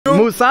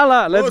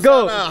Salah, let's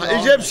go.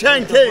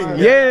 Egyptian king.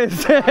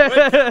 Yes.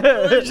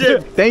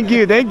 Thank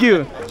you, thank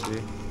you.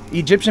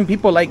 Egyptian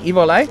people like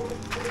evil eye?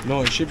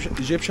 No,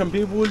 Egyptian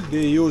people,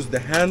 they use the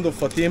hand of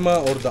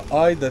Fatima or the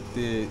eye that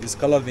is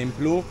colored in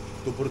blue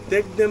to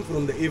protect them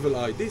from the evil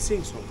eye. They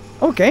think so.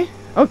 Okay,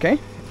 okay.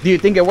 Do you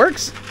think it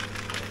works?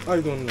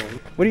 I don't know.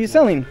 What are you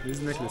selling? This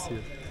necklace here.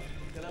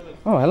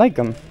 Oh, I like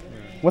them.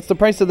 What's the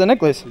price of the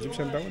necklace?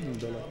 Egyptian pound and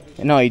dollar.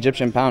 No,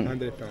 Egyptian pound.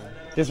 100 pound.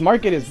 This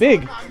market is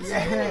big.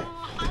 Yeah.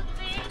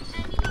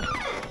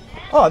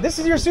 Oh, this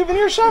is your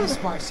souvenir shop? This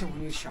is my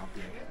souvenir shop.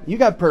 You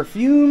got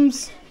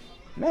perfumes.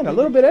 Man, a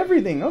little bit of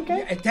everything.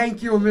 Okay.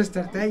 Thank you,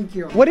 mister. Thank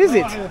you. What is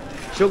it?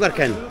 Sugar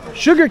cane.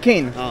 Sugar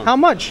cane. How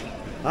much?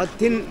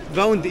 10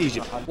 pound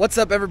Egypt. What's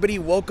up, everybody?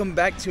 Welcome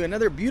back to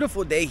another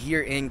beautiful day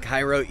here in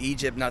Cairo,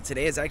 Egypt. Now,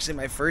 today is actually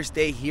my first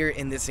day here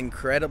in this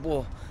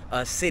incredible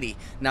city.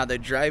 Now, the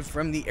drive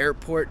from the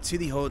airport to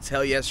the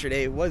hotel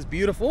yesterday was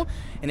beautiful,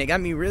 and it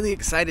got me really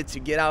excited to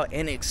get out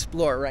and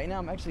explore. Right now,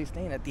 I'm actually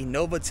staying at the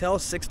Novotel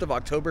 6th of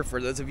October,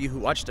 for those of you who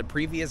watched the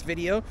previous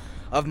video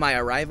of my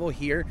arrival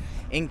here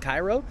in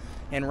Cairo.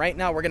 And right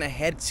now, we're gonna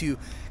head to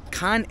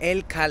Khan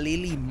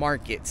El-Khalili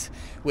market,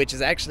 which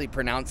is actually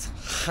pronounced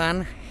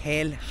Khan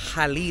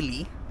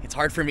El-Khalili. It's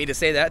hard for me to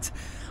say that.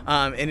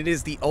 And it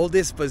is the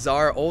oldest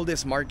bazaar,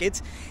 oldest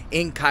market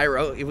in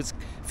Cairo. It was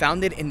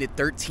founded in the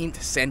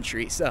 13th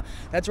century. So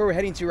that's where we're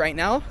heading to right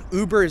now.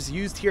 Uber is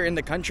used here in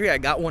the country. I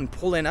got one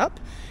pulling up,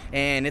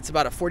 and it's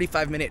about a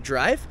 45-minute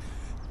drive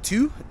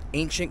to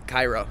ancient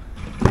Cairo.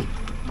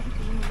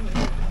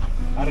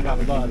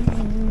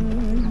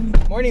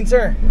 Morning,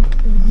 sir.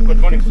 Good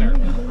morning, sir.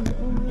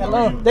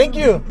 Hello. Thank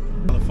you.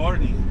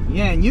 California.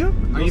 Yeah, and you?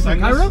 Are you Los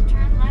from Angeles?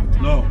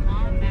 Cairo? No.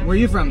 Where are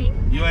you from?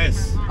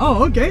 U.S.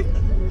 Oh, okay.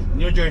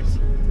 New Jersey.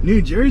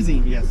 New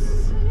Jersey.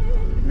 Yes.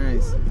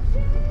 Nice.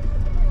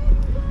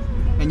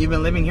 And you've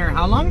been living here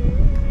how long?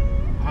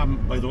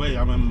 By the way,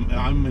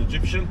 I'm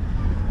Egyptian,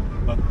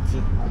 but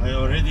I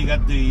already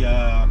got the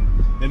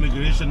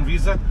immigration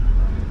visa,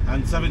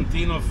 and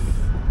 17th of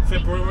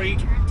February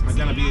I'm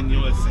gonna be in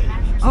USA.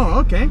 Oh,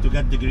 okay. To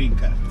get the green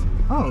card.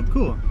 Oh,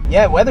 cool.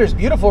 Yeah, weather's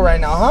beautiful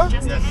right now, huh?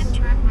 Yes.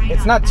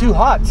 It's not too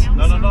hot.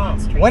 No.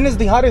 When is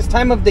the hottest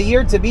time of the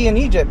year to be in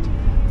Egypt?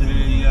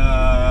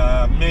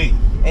 The May.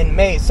 In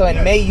May. So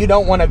in May you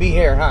don't want to be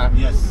here, huh?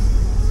 Yes.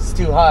 It's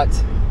too hot.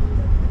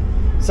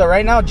 So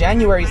right now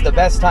January is the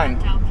best time.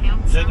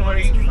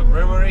 January,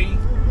 February,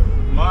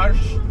 March,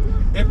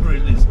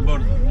 April is more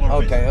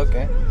Okay, busy.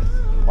 Okay.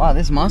 Wow,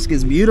 this mosque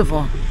is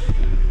beautiful.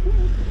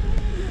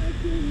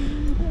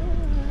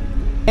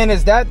 And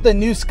is that the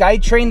new sky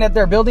train that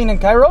they're building in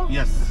Cairo?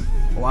 Yes.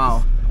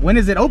 Wow. When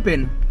is it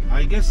open?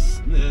 I guess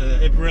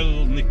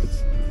April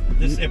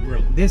this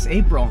April. This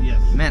April? Yes.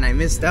 Man, I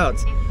missed out.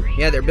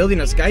 Yeah, they're building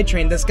a sky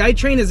train. The sky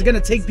train is going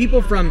to take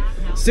people from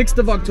 6th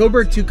of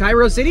October to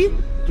Cairo City?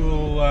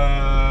 To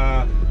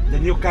the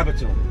new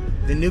capital.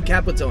 The new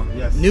capital.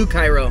 Yes. New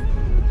Cairo.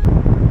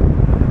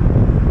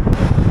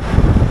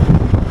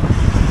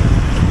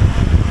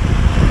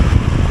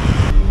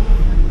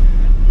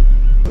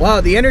 Wow,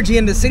 the energy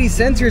in the city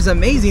center is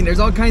amazing. There's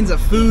all kinds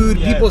of food,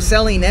 people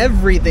selling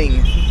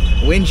everything.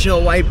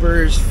 Windshield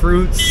wipers,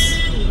 fruits,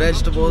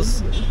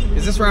 vegetables.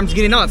 Is this where I'm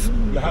getting off?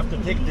 You have to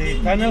take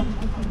the tunnel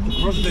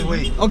to cross the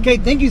way. Okay,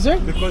 thank you, sir.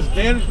 Because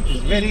there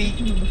is very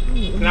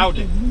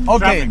crowded.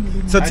 Okay,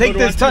 traffic. so take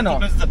this tunnel.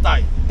 Miss the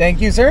time.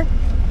 Thank you, sir.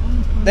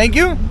 Thank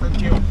you.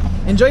 Thank you.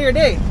 Enjoy your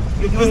day.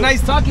 It was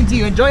nice talking to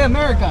you. Enjoy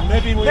America.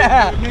 Maybe we'll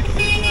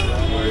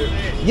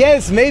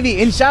Yes,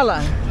 maybe,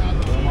 inshallah.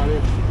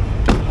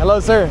 Hello,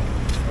 sir.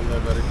 Hello,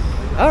 buddy.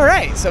 All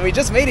right, so we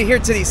just made it here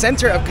to the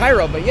center of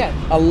Cairo, but yeah,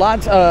 a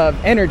lot of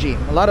energy,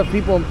 a lot of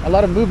people, a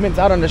lot of movements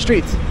out on the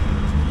streets.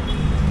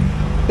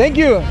 Thank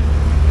you.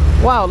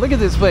 Wow, look at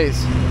this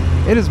place.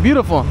 It is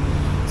beautiful.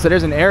 So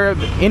there's an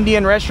Arab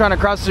Indian restaurant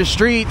across the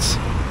street,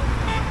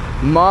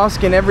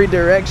 mosque in every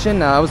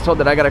direction. I was told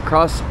that I gotta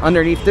cross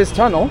underneath this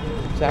tunnel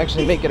to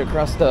actually make it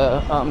across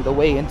the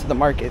way into the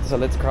market. So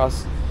let's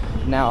cross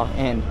now.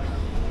 And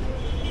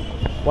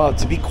wow,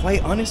 to be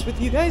quite honest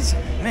with you guys,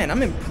 man,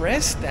 I'm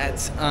impressed that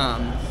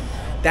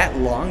that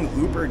long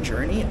Uber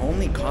journey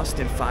only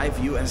costed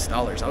 $5 US.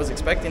 I was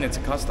expecting it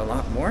to cost a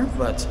lot more,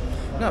 but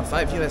no,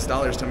 $5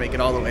 US to make it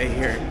all the way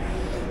here.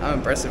 How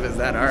impressive is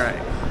that? All right,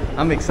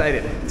 I'm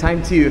excited.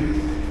 Time to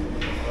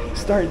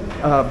start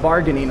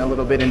bargaining a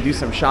little bit and do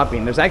some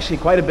shopping. There's actually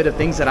quite a bit of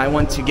things that I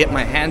want to get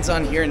my hands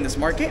on here in this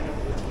market.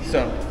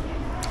 So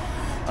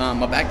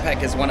a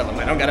backpack is one of them.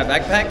 I don't got a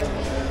backpack,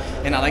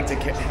 and I like to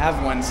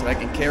have one so I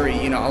can carry,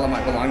 you know, all of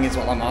my belongings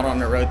while I'm out on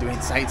the road doing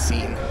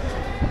sightseeing.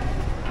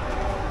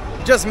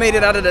 Just made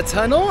it out of the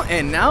tunnel,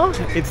 and now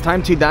it's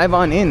time to dive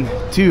on in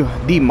to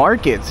the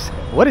markets.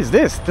 What is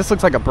this? This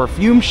looks like a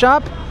perfume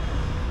shop.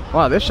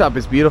 Wow, this shop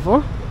is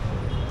beautiful.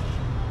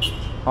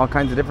 All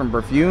kinds of different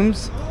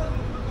perfumes.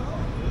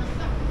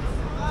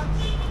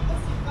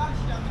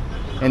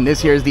 And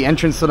this here is the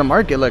entrance to the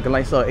market. Look, a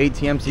nice little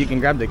ATM so you can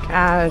grab the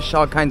cash,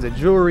 all kinds of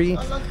jewelry.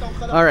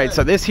 All right,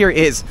 so this here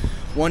is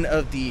one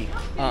of the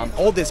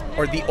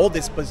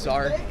oldest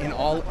bazaar in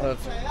all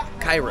of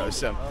Cairo.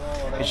 So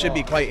it should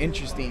be quite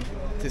interesting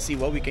to see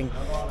what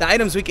the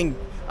items we can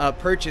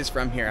purchase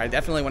from here. I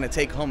definitely want to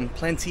take home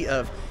plenty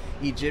of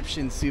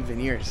Egyptian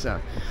souvenirs.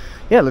 So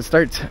yeah, let's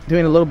start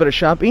doing a little bit of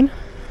shopping,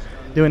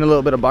 doing a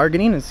little bit of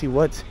bargaining, and see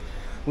what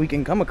we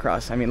can come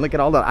across. I mean, look at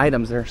all the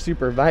items. They're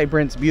super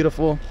vibrant,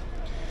 beautiful.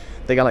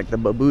 They got like the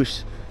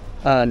babouche,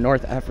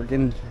 North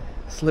African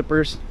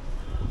slippers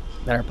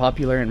that are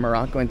popular in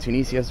Morocco and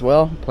Tunisia as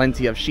well.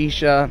 Plenty of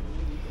shisha,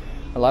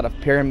 a lot of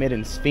pyramid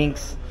and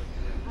sphinx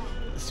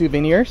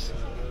souvenirs.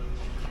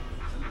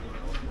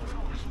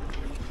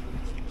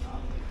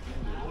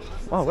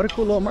 Wow, what a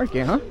cool little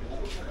market, huh?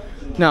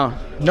 Now,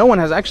 no one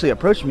has actually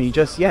approached me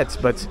just yet,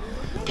 but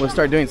we'll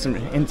start doing some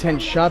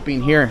intense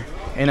shopping here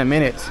in a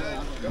minute,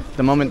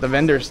 the moment the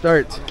vendors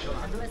start.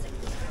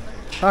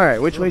 All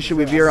right, which way should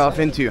we veer off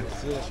into?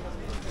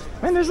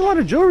 Man, there's a lot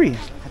of jewelry.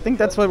 I think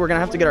that's what we're gonna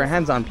have to get our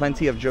hands on,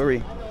 plenty of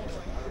jewelry.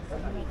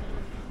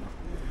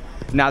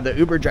 Now the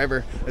Uber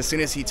driver, as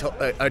soon as he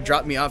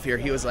dropped me off here,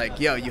 he was like,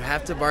 yo, you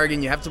have to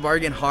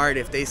bargain hard.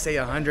 If they say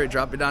 100,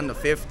 drop it down to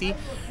 50,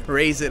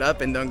 raise it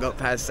up and don't go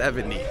past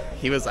 70.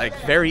 He was like,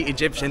 very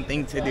Egyptian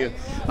thing to do.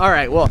 All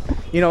right, well,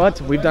 you know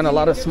what? We've done a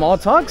lot of small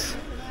talks.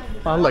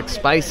 Oh, look,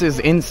 spices,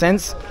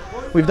 incense.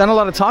 We've done a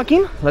lot of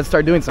talking. Let's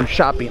start doing some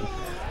shopping,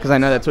 because I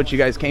know that's what you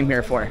guys came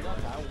here for.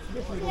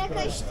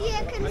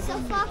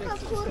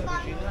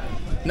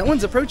 No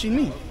one's approaching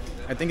me.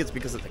 I think it's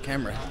because of the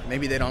camera.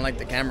 Maybe they don't like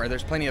the camera.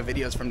 There's plenty of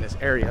videos from this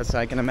area, so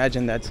I can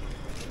imagine that's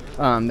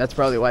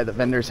probably why the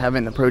vendors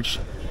haven't approached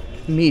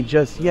me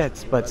just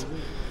yet. But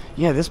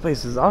yeah, this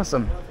place is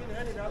awesome.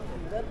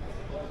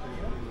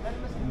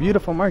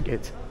 Beautiful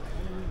market.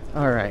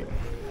 All right.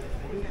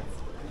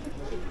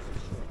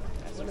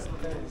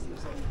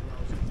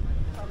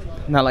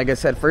 Now, like I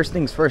said, first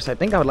things first, I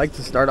think I would like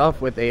to start off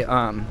with a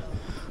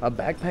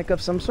backpack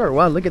of some sort.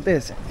 Wow, look at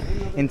this.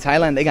 In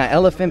Thailand, they got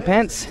elephant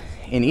pants.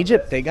 In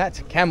Egypt, they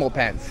got camel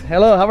pants.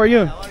 Hello, how are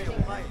you?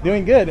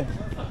 Doing good.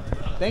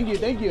 Thank you,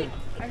 thank you.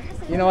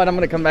 You know what? I'm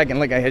gonna come back and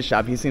look at his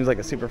shop. He seems like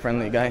a super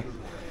friendly guy.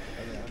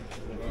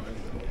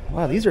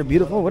 Wow, these are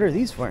beautiful. What are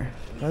these for?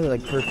 Are they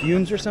like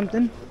perfumes or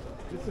something?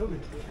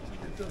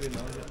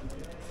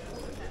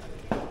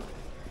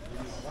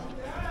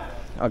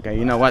 Okay,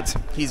 you know what?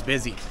 He's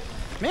busy.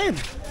 Man,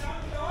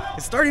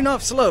 it's starting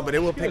off slow, but it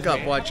will pick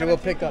up. Watch, it will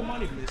pick up.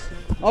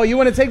 Oh, you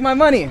want to take my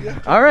money?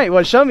 All right,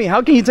 well, show me.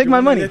 How can you take my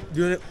money?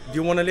 Do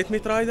you want to let me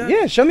try that?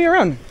 Yeah, show me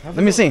around. Let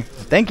me see.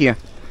 Thank you.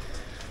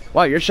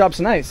 Wow, your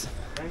shop's nice.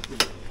 Thank you.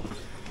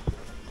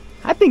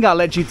 I think I'll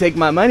let you take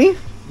my money.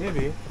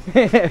 Maybe.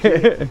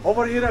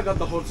 Over here, I got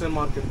the wholesale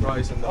market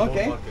price in the whole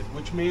market,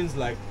 which means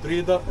like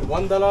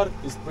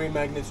 $1 is 3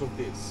 magnets of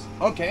this.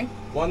 Okay.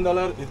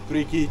 $1 is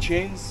 3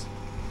 keychains.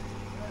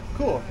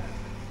 Cool.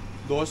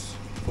 Those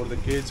for the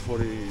kids, for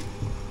the...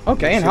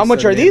 Okay, and how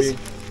much are these?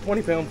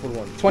 £20 for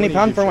one. 20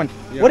 pound for one.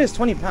 Yeah. What is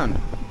 20 pound?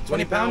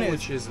 20 pound,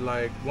 which is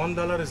like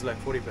 $1 is like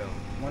 40 pound.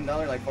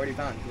 $1 like 40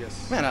 pound.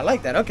 Yes. Man, I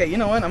like that. Okay, you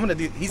know what? I'm gonna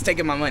do. He's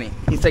taking my money.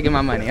 He's taking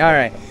my money. All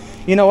right.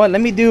 You know what? Let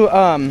me do.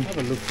 Have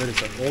a look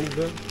first at all of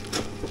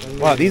them.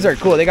 Wow, these are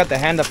cool. They got the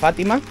hand of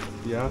Fatima.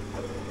 Yeah.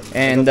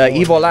 And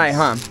evil eye,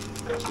 huh?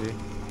 See?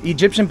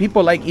 Egyptian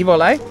people like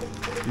evil eye.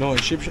 No,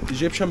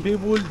 Egyptian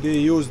people, they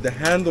use the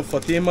hand of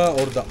Fatima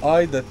or the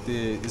eye that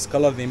is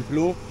colored in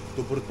blue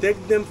to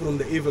protect them from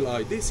the evil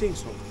eye. They think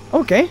so.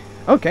 Okay.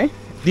 Okay.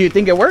 Do you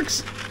think it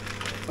works?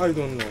 I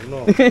don't know, no.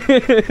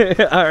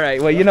 All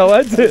right, well, you know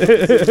what?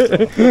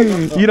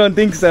 You don't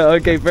think so?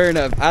 Okay, fair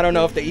enough. I don't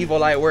know if the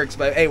evil eye works,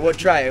 but hey, we'll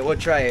try it. We'll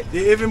try it.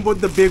 They even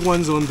put the big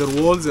ones on their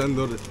walls and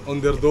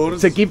on their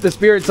doors. To keep the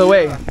spirits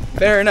away.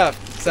 Fair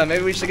enough. So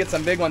maybe we should get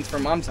some big ones for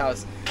Mom's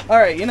house. All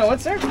right, you know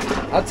what, sir?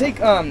 I'll take,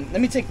 let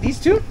me take these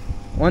two.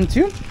 1,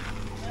 2.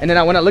 And then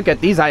I want to look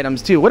at these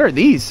items too. What are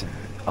these?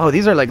 Oh,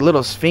 these are like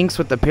little sphinx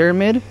with the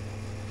pyramid.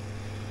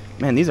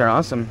 Man, these are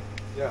awesome.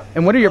 Yeah.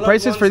 And what are your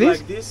prices for these?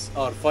 Like this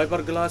are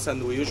fiberglass,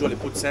 and we usually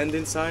put sand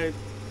inside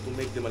to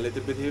make them a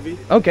little bit heavy.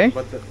 Okay.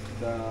 But the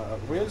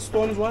real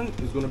stones one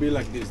is gonna be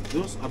like this.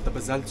 Those are the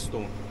basalt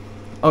stone.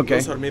 Okay.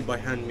 Those are made by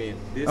handmade.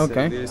 This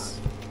okay. And this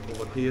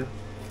over here.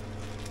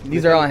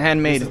 These are all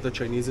handmade. This is the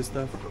Chinese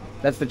stuff.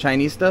 That's the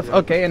Chinese stuff? Yeah.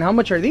 Okay, and how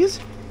much are these?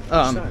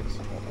 Let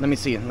me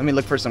see. Let me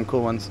look for some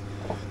cool ones.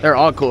 They're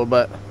all cool,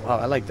 but oh,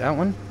 I like that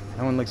one.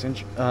 That one looks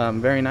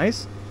very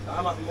nice.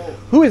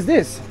 Who is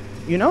this?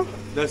 You know?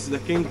 That's the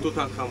King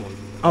Tutankhamun.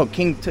 Oh,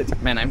 King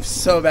Tut. Man, I'm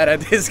so bad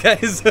at this,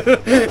 guys.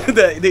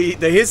 the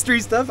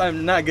history stuff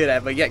I'm not good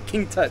at, but yeah,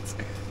 King Tut.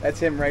 That's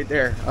him right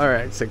there. All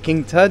right, so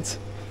King Tut.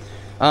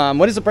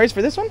 What is the price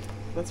for this one?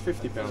 That's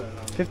 50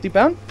 pounds. 50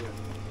 pound? Yeah.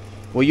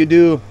 Will you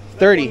do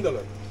 30?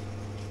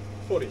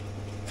 40.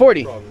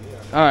 40? Probably,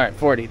 yeah. All right,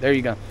 40. There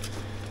you go.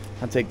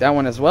 I'll take that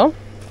one as well.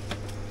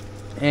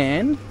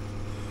 And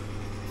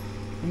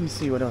let me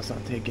see what else I'll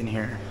take in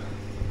here.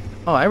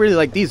 Oh, I really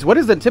like these. What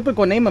is the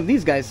typical name of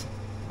these guys?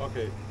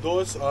 Okay,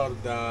 those are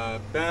the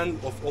band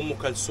of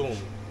Kalsoum.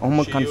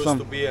 Kalsoum. She used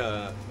to be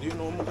a... Do you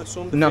know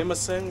Kalsoum, the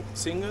famous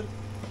singer?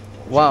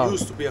 Wow. She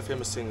used to be a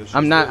famous singer. She's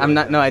I'm not. still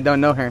right No, I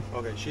don't know her. now.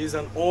 Okay, she's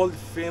an old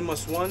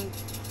famous one.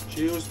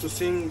 She used to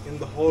sing in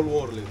the whole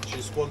world.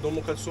 She's called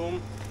Kalsoum.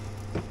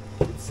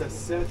 It's a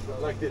set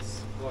like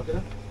this.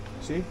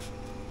 See? They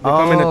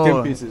come in a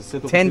 10 pieces.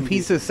 Set of 10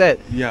 pieces set.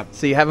 Yeah.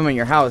 So you have them in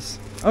your house.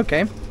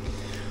 Okay. And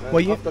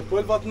Well, you. after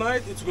 12 at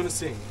night, it's gonna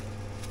sing.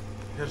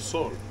 Her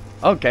soul.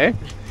 Okay.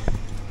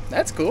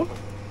 That's cool.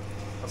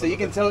 So you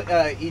can tell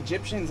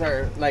Egyptians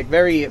are like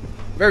very,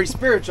 very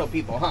spiritual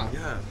people, huh?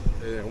 Yeah.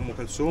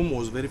 Kalsoum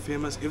was very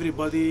famous.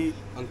 Everybody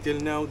until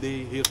now they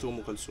hear to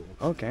Kalsoum.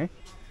 Okay.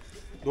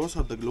 Those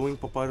are the glowing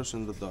papyrus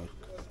in the dark.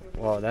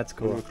 Wow, that's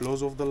When cool. we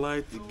close off the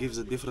light, it gives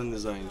a different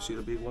design. You see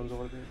the big ones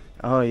over there?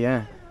 Oh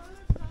yeah.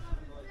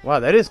 Wow,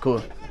 that is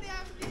cool.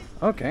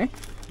 Okay.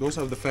 Those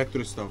are the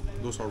factory stuff.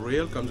 Those are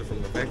real, comes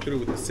from the factory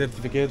with the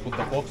certificate, with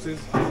the boxes.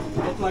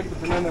 Not like the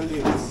banana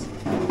leaves.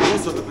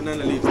 Those are the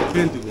banana leaves, the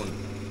painted one.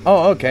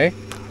 Oh, okay.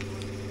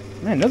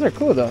 Man, those are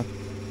cool though.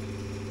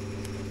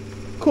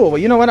 Cool. Well,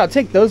 you know what? I'll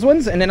take those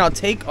ones, and then I'll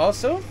take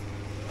also.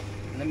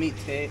 Let me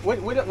take.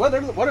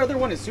 What other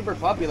one is super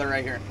popular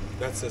right here?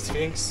 That's the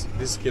Sphinx.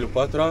 This is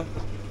Cleopatra,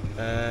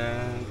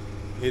 and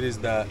here is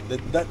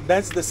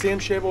that's the same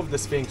shape of the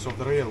Sphinx of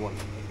the real one,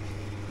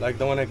 like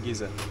the one at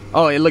Giza.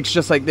 Oh, it looks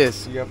just like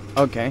this. Yep.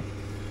 Okay.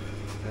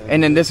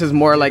 And then this is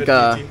more like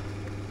a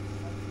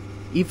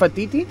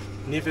Ifatiti?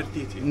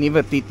 Nefertiti.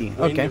 Nivatiti.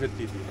 Queen Okay.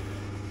 Nefertiti.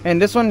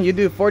 And this one you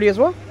do 40 as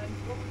well?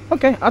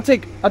 Okay, I'll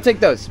take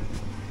those.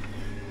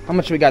 How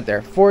much we got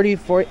there? 40,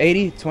 40,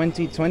 80,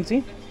 20,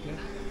 20.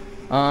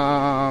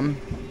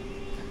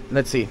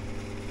 Let's see.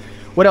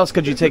 What else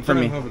could you take from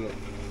me? Have a look.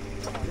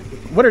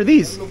 What are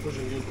these?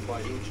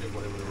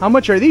 How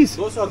much are these?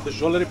 Those are the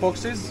jewelry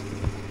boxes,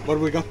 but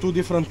we got two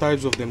different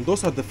types of them.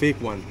 Those are the fake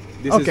one.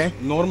 This Okay.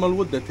 is normal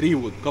wood, the tree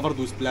wood, covered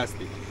with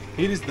plastic.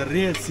 Here is the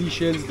real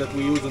seashells that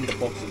we use in the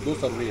boxes.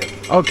 Those are real.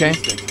 Okay. This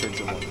is the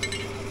expensive one.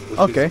 Which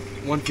Okay. is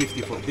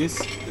 150 for this.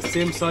 The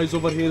same size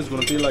over here is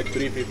gonna be like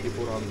 350,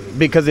 400.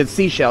 Because it's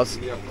seashells.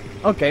 Yeah.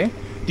 Okay.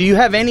 Do you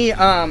have any,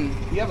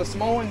 you have a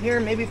small one here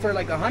maybe for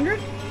like 100?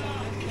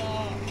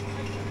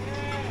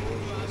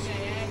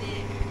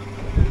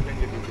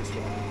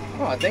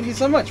 Oh, thank you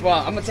so much. Well,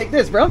 I'm gonna take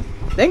this, bro.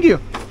 Thank you.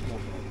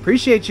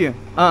 Appreciate you.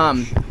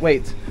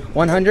 Wait,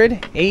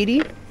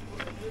 180,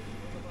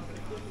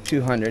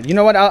 200. You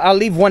know what? I'll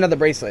leave one of the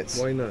bracelets.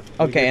 Why not?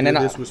 Okay, and then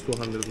this was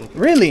 200. No?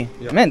 Really?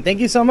 Yeah. Man,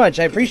 thank you so much.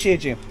 I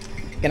appreciate you.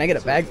 Can I get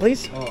a bag,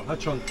 please? Oh, a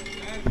chunk.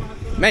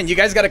 Man, you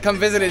guys gotta come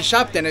visit his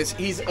shop then.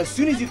 He's as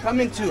soon as you come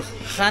into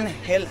Khan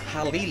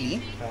El-Khalili,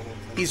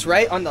 he's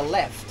right on the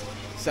left.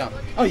 So,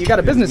 oh, you got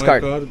a business My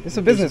card. It's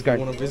a business If card.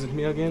 you wanna visit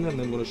me again, and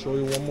I'm gonna show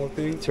you one more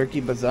thing. Turkey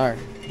Bazaar.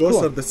 Those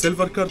Cool. are the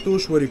silver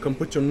cartouche where you can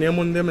put your name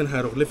on them in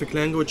hieroglyphic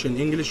language, in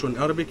English or in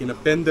Arabic, in a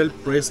pendant,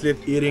 bracelet,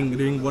 earring,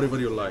 ring, whatever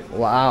you like.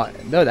 Wow,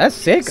 no, that's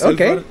sick. Silver,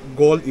 Okay,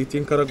 gold,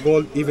 18 karat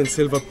gold, even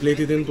silver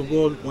plated into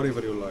gold, whatever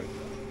you like.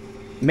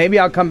 maybe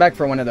I'll come back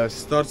for one of those.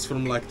 Starts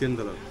from like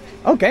 $10.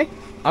 Okay,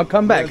 I'll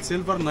come back. Real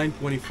silver,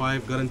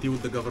 $9.25, guarantee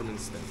with the government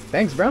stamp.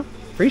 Thanks, bro.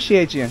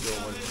 Appreciate you.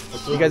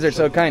 You guys are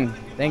so kind.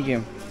 Thank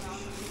you.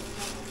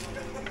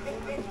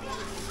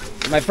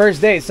 My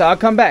first day, so I'll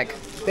come back.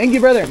 Thank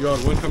you, brother. You are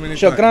welcome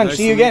anytime. Shukran. Nice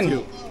See you to meet again.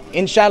 you.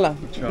 Inshallah.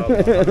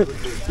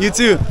 You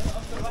too.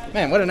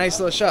 Man, what a nice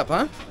little shop,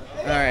 huh?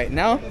 All right,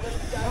 now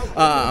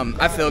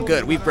I feel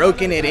good. We've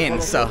broken it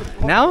in. So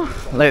now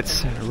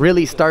let's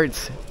really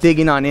start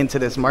digging on into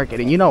this market.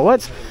 And you know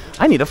what?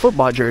 I need a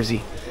football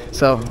jersey.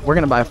 So we're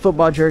going to buy a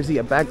football jersey,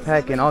 a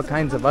backpack, and all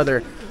kinds of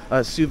other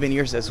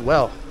souvenirs as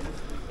well.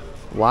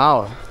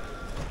 Wow.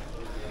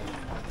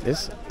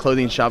 This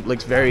clothing shop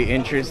looks very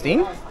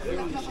interesting.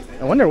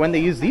 I wonder when they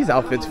use these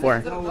outfits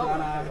for.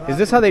 Is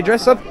this how they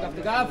dress up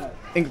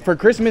for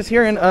Christmas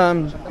here in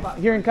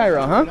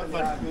Cairo,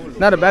 huh?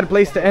 Not a bad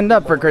place to end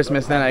up for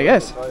Christmas then, I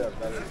guess.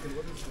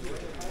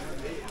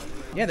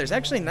 Yeah, there's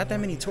actually not that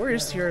many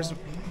tourists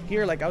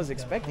here like I was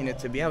expecting it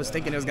to be. I was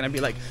thinking it was gonna be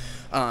like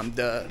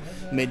the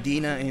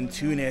Medina in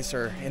Tunis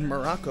or in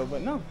Morocco,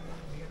 but no.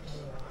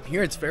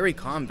 Here it's very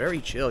calm, very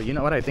chill. You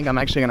know what? I think I'm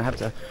actually gonna have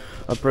to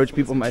approach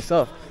people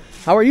myself.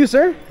 How are you,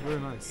 sir? Very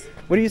nice.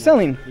 What are you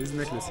selling? This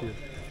necklace here.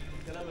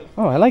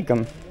 Oh, I like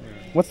them.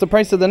 What's the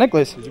price of the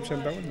necklace?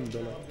 Egyptian pound and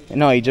dollar.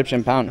 No,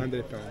 Egyptian pound.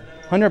 100 pound.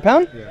 100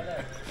 pound?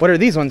 Yeah. What are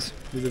these ones?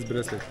 This is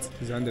bracelet.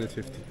 It's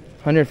 150.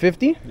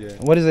 150? Yeah.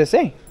 What does it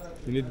say?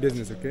 You need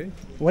business, okay?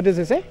 What does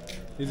it say?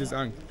 This is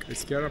Ankh. It's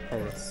Scarab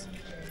House.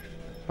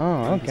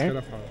 Oh, okay.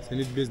 Scarab House. You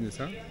need business,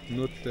 huh?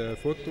 Not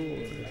photo,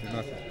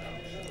 nothing.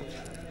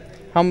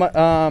 How much?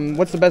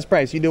 What's the best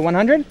price? You do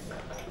 100?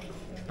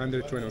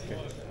 120, okay.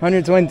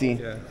 120.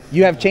 Yeah.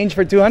 You have change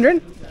for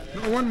 200?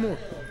 No, one more.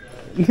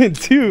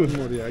 Two. One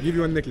more, yeah. I'll give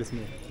you one necklace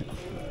more.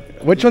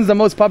 Which one's the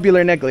most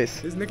popular necklace?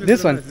 This necklace This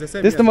is one. nice. The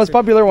same, This yeah, the most same.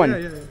 popular one. Yeah,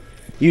 yeah, yeah.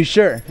 You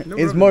sure? No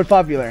It's problem. more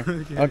popular.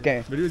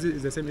 Okay. But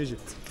it's the same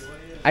Egypt.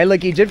 I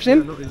look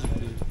Egyptian? No Egypt.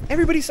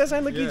 Everybody says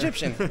I look Yeah.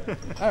 Egyptian.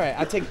 All right,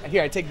 I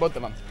take both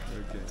of them.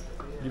 Okay.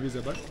 Give you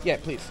the back. Yeah,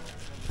 please.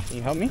 Can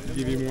you help me?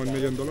 Give him $1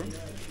 million.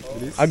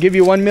 Please. I'll give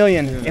you 1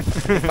 million.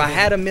 If I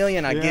had a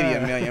million, I'd give you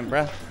a Yeah. million,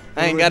 bruh.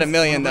 I ain't got a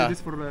million though.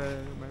 This for myself.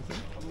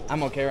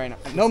 I'm okay right now.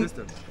 No,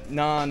 Sister.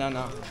 no.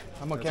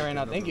 I'm okay right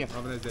now. Thank you.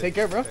 Have a nice day. Take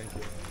care, bro. Thank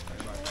you.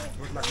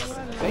 Good luck.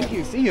 Thank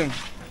you. See you.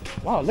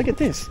 Wow, look at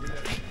this.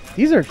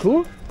 These are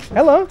cool.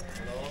 Hello.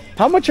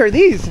 How much are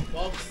these?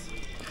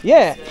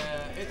 Yeah.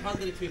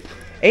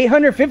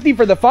 850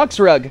 for the fox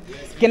rug.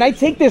 Can I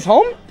take this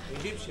home?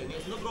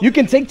 You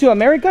can take to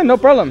America? No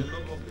problem.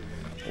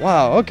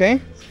 Wow, okay.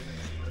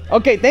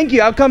 Okay, thank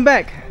you. I'll come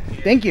back.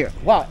 Thank you.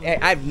 Wow,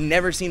 I've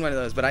never seen one of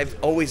those, but I've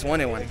always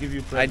wanted one.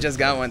 I just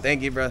got one.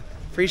 Thank you, bro.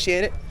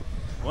 Appreciate it.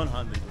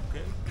 100,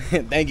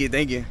 okay?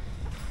 Thank you.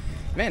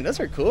 Man, those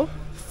are cool.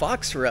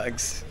 Fox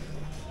rugs.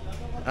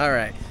 All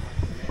right.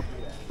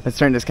 Let's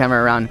turn this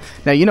camera around.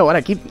 Now, you know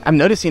what? I'm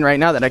noticing right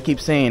now that I keep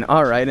saying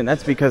all right, and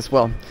that's because,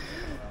 well,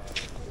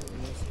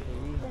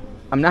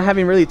 I'm not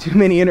having really too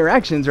many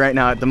interactions right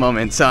now at the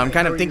moment, so I'm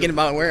kind of thinking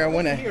about where I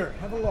want to.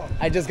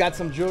 I just got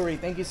some jewelry.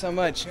 Thank you so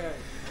much.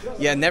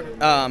 Yeah,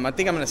 I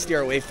think I'm gonna steer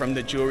away from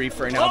the jewelry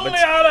for now.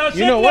 But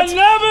you know what?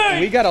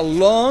 We got a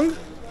long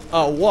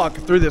walk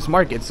through this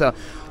market, so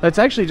let's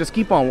actually just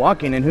keep on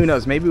walking, and who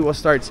knows? Maybe we'll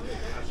start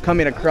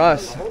coming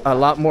across a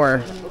lot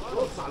more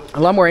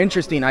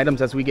interesting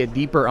items as we get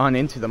deeper on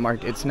into the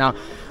markets. Now,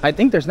 I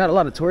think there's not a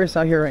lot of tourists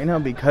out here right now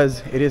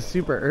because it is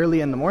super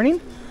early in the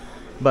morning,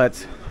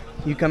 but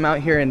you come out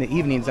here in the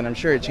evenings and I'm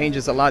sure it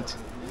changes a lot.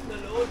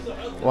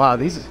 Wow,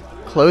 these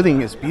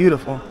clothing is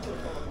beautiful.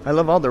 I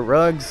love all the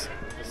rugs.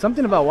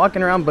 Something about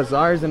walking around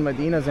bazaars and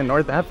Medinas in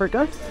North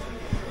Africa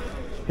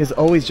is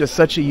always just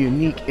such a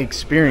unique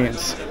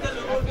experience.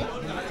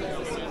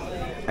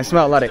 I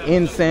smell a lot of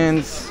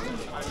incense.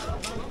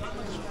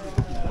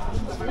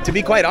 To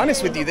be quite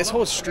honest with you, this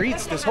whole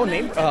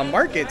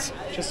market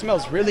just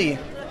smells really,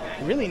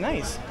 really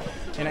nice.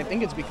 And I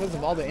think it's because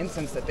of all the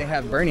incense that they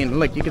have burning.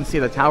 Look, you can see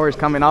the towers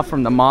coming off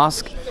from the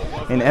mosque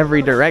in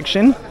every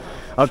direction.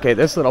 Okay,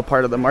 this little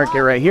part of the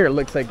market right here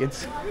looks like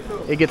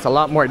it gets a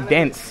lot more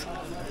dense.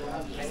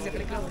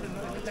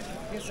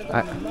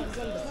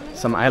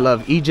 Some I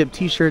Love Egypt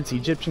t-shirts,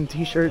 Egyptian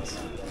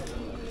t-shirts.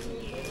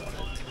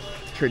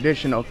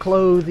 Traditional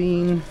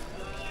clothing.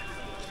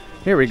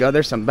 Here we go,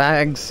 there's some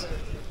bags.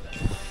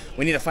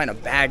 We need to find a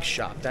bag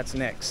shop, that's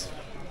next.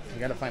 We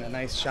gotta find a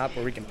nice shop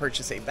where we can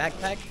purchase a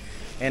backpack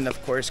and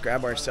of course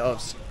grab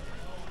ourselves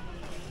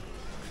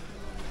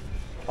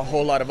a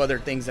whole lot of other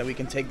things that we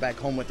can take back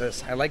home with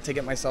us. I like to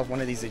get myself one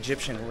of these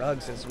Egyptian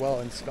rugs as well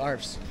and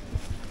scarves.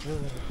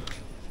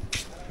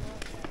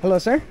 Hello,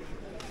 sir.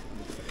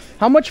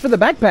 How much for the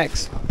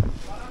backpacks?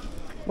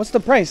 What's the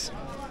price?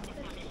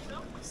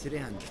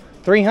 300.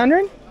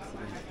 300?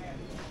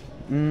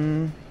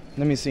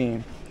 Let me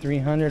see.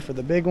 300 for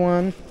the big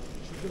one.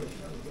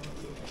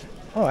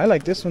 Oh, I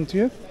like this one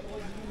too.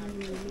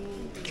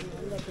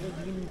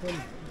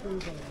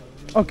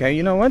 Okay,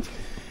 you know what?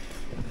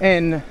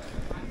 And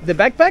the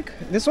backpack,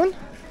 this one?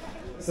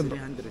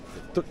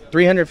 350.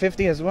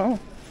 350 as well?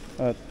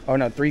 Oh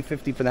no,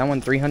 350 for that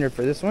one, 300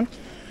 for this one.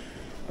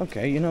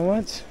 Okay, you know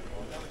what?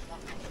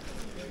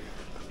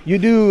 You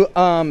do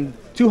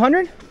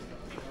 200?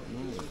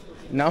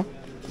 No?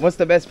 What's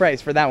the best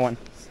price for that one?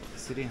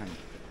 300.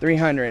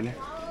 300.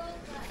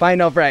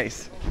 Final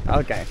price.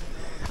 Okay.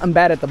 I'm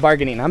bad at the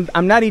bargaining.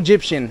 I'm not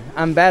Egyptian.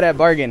 I'm bad at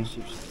bargain.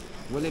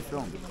 Where are you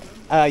from?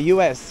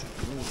 US.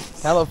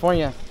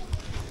 California.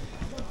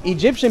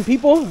 Egyptian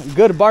people,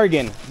 good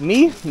bargain.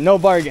 Me, no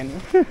bargain.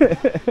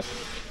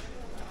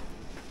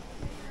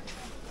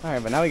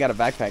 Alright, but now we got a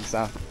backpack,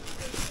 so.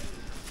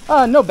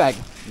 No bag.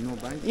 No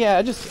bag? Yeah,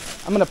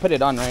 I'm gonna put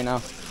it on right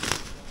now.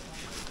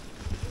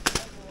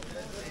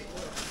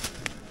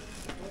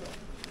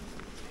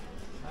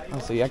 Oh,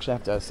 so you actually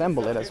have to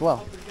assemble it as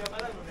well.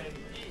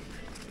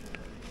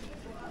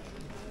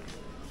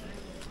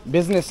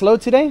 Business slow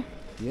today?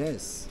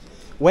 Yes.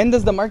 When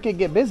does the market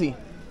get busy?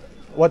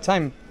 What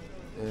time?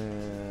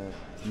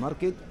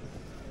 Market?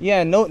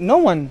 Yeah, no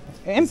one.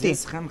 Empty.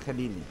 This Khan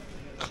El-Khalili.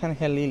 Khan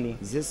El-Khalili.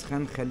 This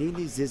Khan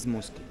El-Khalili, this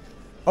mosque.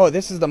 Oh,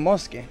 this is the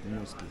mosque.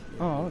 Mosque.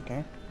 Oh,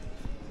 okay.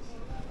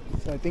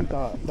 So I think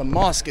the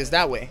mosque is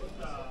that way.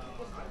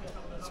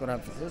 That's what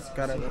I've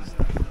got it.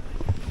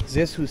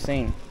 This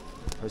Hussein.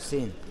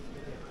 Hussein.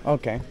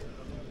 Okay.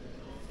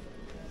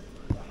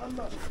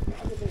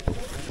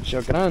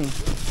 Shukran.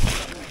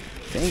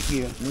 Thank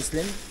you.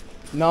 Muslim?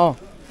 No.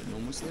 No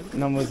Muslim?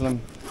 No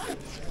Muslim.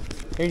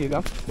 Here you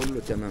go.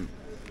 كله تمام.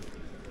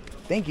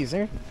 Thank you,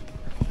 sir.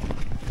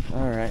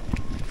 All right.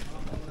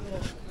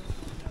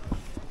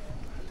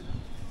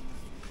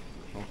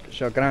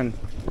 Shukran.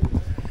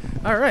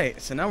 All right,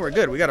 so now we're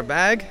good. We got a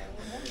bag,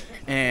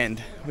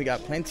 and we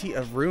got plenty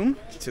of room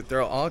to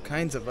throw all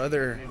kinds of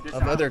other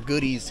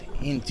goodies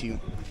into.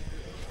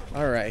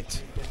 All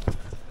right.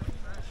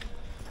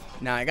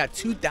 Now I got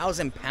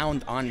 2,000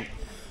 pound on me.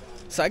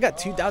 So I got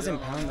 2,000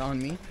 pound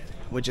on me,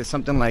 which is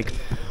something like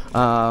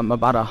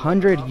about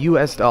 $100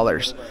 US.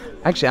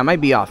 Actually, I might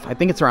be off. I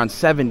think it's around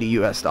 $70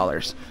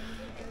 US.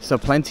 So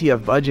plenty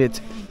of budget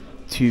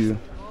to,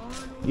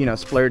 you know,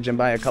 splurge and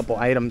buy a couple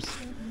items.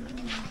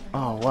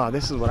 Oh wow,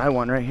 this is what I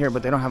want right here,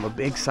 but they don't have a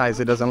big size.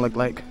 It doesn't look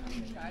like.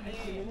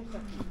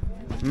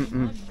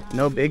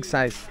 No big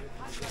size.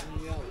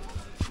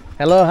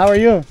 Hello, how are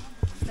you?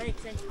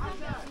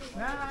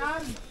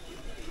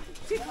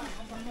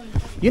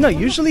 You know,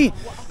 usually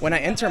when I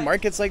enter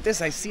markets like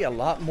this, I see a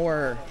lot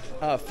more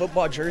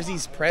football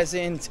jerseys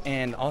present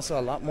and also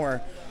a lot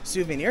more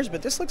souvenirs.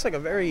 But this looks like a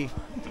very,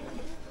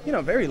 you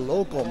know, very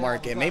local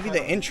market. Maybe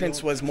the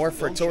entrance was more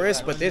for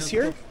tourists, but this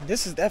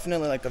is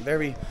definitely like a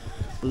very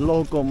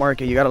local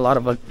market. You got a lot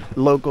of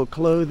local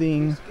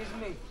clothing,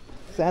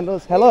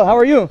 sandals. Hello, how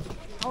are you?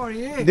 How are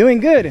you? Doing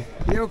good.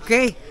 You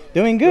okay?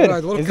 Doing good.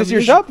 Right, is this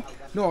your shop?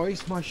 No,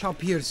 it's my shop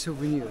here,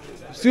 souvenir.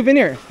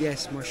 Souvenir?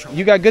 Yes, my shop.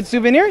 You got good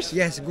souvenirs?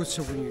 Yes, good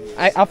souvenir.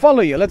 I'll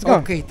follow you. Let's go.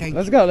 Okay, thank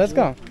Let's you. go. Let's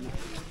go.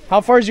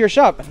 How far is your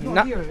shop?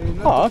 No, here,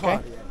 not Oh, too okay.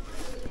 far.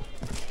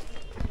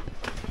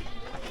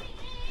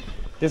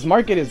 This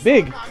market is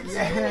big.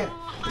 Yeah.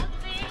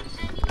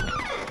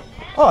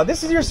 Oh,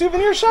 this is your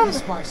souvenir shop? This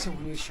is my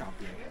souvenir shop.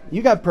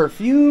 You got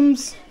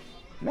perfumes.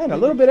 Man, a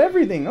little bit of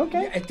everything.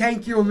 Okay.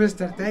 Thank you,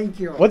 mister. Thank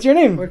you. What's your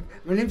name?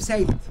 My name's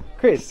Said.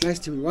 Chris. Nice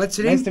to meet you. What's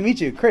your name? Nice to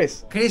meet you.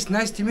 Chris. Chris,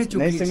 nice to meet you.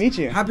 Nice to Chris. meet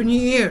you. Happy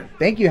New Year.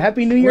 Thank you.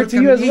 Happy New Year to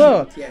Welcome you as to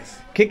well. Egypt. Yes.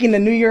 Kicking the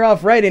new year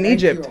off right in Thank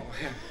Egypt.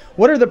 you.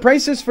 What are the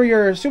prices for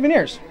your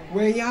souvenirs?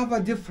 We have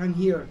a different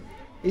here.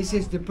 This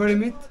is the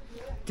pyramid.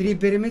 3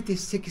 pyramid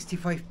is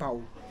 65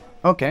 pounds.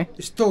 Okay.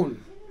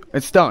 Stone.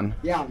 It's stone.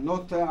 Yeah,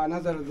 not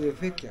another the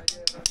fake. Yeah.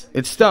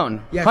 It's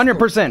stone. Yes,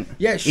 100%.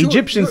 Yeah, sure.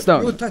 Egyptian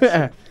stone. You touch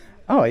it.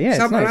 Oh, yeah.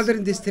 Some it's nice. another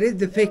in the street,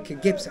 the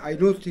fake gifts. I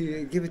don't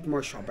give it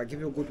my shop. I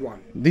give you a good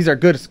one. These are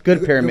good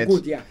pyramids.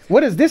 Good, yeah. What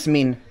does this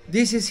mean?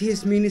 This is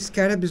his mean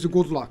scarab is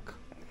good luck.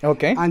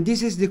 Okay. And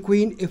this is the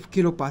queen of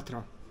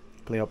Cleopatra.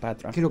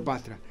 Cleopatra.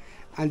 Cleopatra.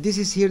 And this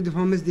is here the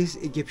famous this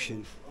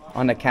Egyptian.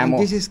 On a camel.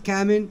 And this is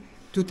Camel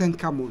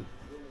Tutankhamun.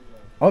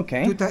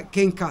 Okay.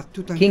 King Tut.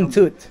 Tutankhamun. King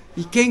Tut.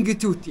 King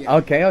Tut, yeah.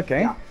 Okay,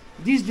 okay. Yeah.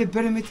 This is the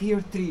pyramid here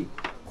 3.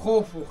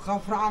 Khufu,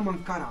 Khafra,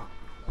 Mankara.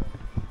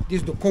 This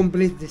is the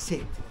complete the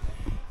set.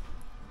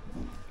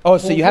 Oh,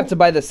 so you have to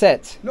buy the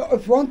set. No,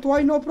 if you want to,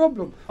 why no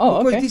problem. Oh,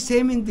 because okay. the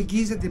same in the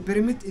Giza, the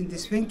pyramid in the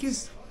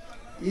Sphinx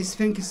is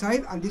Sphinx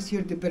side, and this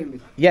here the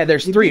pyramid. Yeah,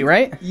 there's The 3, big-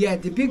 right? Yeah,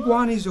 the big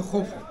one is a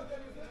Khufu.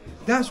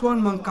 That's one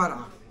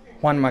Mankara.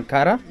 Juan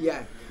Makara.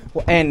 Yeah.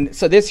 And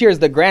so this here is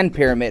the Grand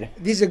Pyramid.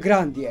 This is a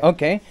grand, yeah.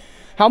 Okay.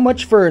 How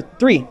much for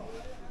 3?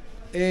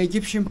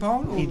 Egyptian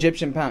pound. Or,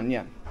 Egyptian pound,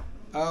 yeah.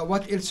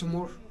 what else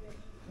more?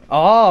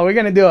 Oh, we're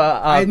gonna do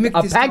I make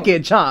a this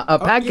package, huh? A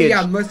package.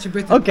 Yeah, much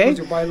better. Okay. because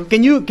you buy lot-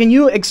 Can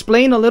you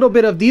explain a little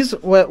bit of these?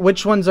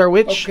 Which ones are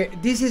which? Okay,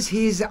 this is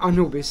his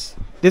Anubis.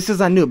 This is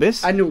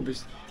Anubis.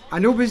 Anubis.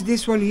 Anubis,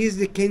 this one, he is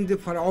the king, the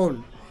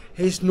pharaoh.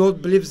 He's not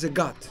believes the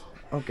God.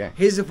 Okay.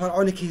 He's a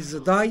pharaonic, he's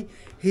a die.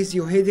 He's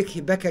Yohedic, he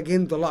back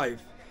again the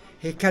life.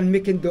 He can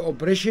make in the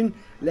operation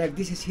like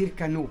this is here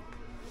Canoe.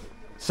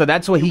 So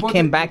that's what he Put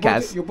came it- back you put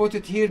as. it- You put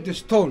it here, the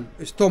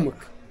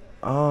stomach.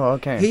 Oh,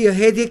 okay. He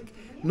Yohedic,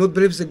 not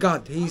believes the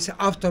God. He's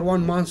after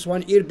 1 month,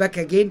 1 year back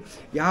again.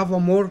 You have a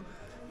more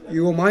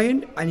your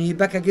mind and he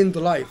back again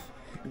the life.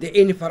 The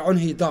any pharaoh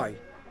he die.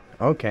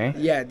 Okay.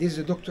 Yeah, this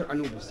is Dr.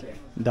 Anubis. Yeah.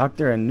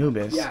 Dr.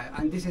 Anubis. Yeah,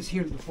 and this is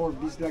here before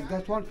this like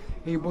that one.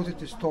 He put it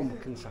the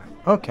stomach inside.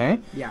 Okay.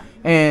 Yeah.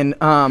 And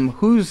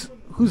who's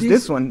this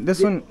This- one?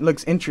 This one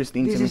looks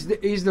interesting This to me.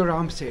 is the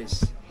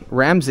Ramses.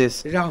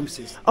 Ramses.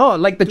 Ramses. Oh,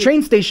 like the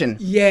train station.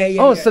 Yeah,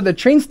 yeah. Oh, yeah. so the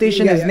train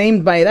station Yeah, is yeah.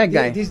 named by that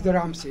guy. This is the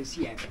Ramses.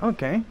 Yeah.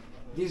 Okay.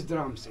 This is the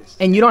Ramses.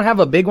 And you don't have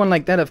a big one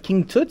like that of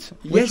King Tut?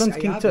 Which Yes, one's I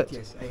King have Tut? it.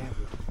 Yes, I have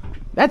it.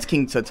 That's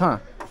King Tut, huh?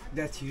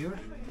 That's here.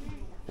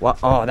 Wow.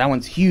 Oh, that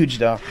one's huge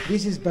though.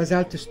 This is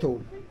basalt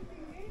stone.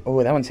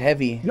 Oh, that one's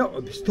heavy.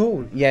 No,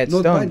 stone. Yeah, it's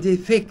not stone. Not the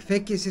fake.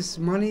 Fake is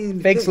money.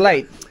 Fake's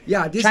light.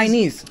 Yeah, this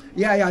Chinese. Is,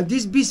 yeah.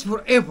 This piece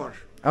forever.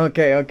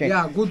 Okay, okay.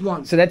 Yeah, good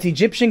one. So that's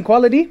Egyptian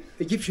quality?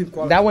 Egyptian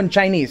quality. That one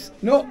Chinese.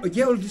 No,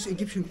 yeah, all this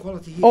Egyptian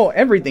quality here. Oh,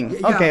 everything.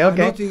 Yeah, Okay,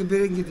 okay. Not to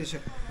bring it.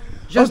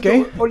 Just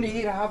Okay. only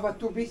here I have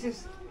 2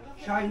 pieces.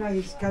 China,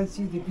 you can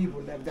see the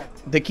people like that.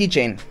 The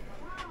keychain.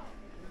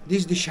 This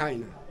is the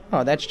China.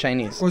 Oh, that's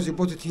Chinese. Because he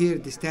put it here,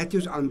 the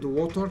statues and the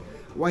water.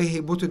 Why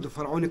he put it the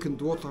pharaonic and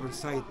the water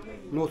inside?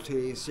 Not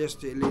it's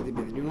just a little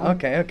bit, you know.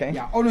 Okay, okay.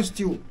 Yeah, honest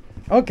you.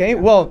 Okay,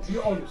 well, Be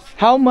honest.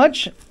 how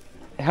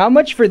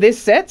much for this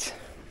set?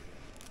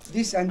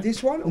 This and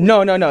this one.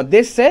 No.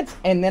 This set,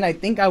 and then I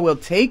think I will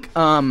take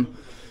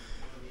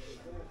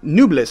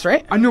Nublis,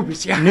 right?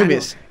 Anubis, yeah.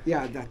 Anubis.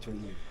 Yeah, that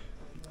one. Yeah.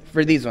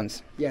 For these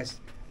ones. Yes.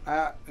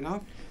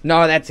 Enough.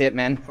 No, that's it,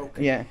 man.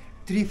 Okay. Yeah.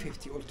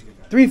 350 altogether.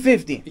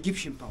 350.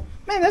 Egyptian pound.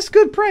 Man, that's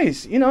good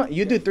price. You know,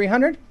 you do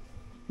 300?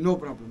 No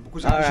problem.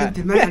 Because All I'm a right.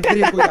 gentleman and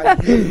very good. I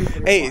really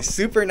Hey,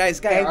 super nice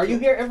guy. Thank Are you you.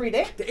 here every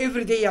day?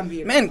 Every day I'm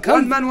here. Man, come-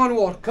 One man, one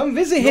work. Come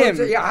visit him.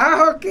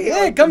 Yeah, okay.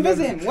 Yeah, come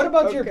visit him. What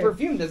about your Okay.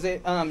 perfume? Does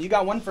it you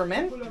got one for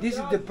men? This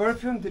is the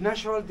perfume, the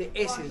natural, the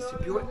essence,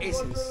 pure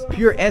essence.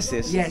 Pure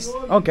Esses. Yes.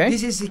 Okay.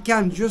 This is you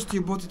can just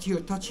you put it here,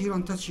 touch here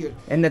and touch here.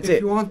 And that's if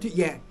it? you want to,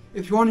 yeah.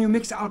 If you want, you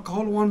mix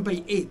alcohol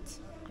 1/8.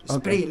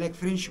 Spray like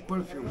French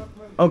perfume.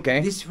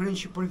 Okay. This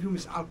French perfume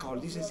is alcohol.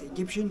 This is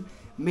Egyptian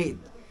made.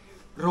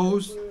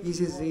 Rose. This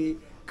is the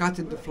cut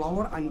in the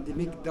flour and they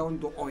make down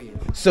the oil.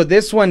 So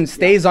this one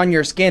stays on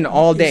your skin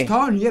all day. It's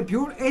done, yeah,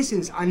 pure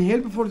essence and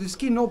help for the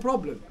skin, no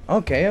problem.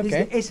 Okay, This is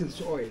okay. the essence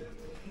oil.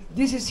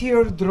 This is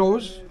here the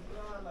rose.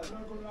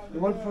 You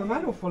want for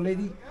man or for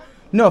lady?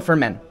 No, for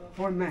men.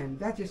 For man.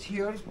 That is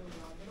here.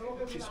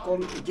 It's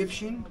called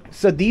Egyptian.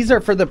 So these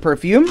are for the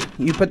perfume?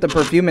 You put the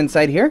perfume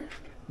inside here?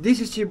 This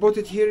is you put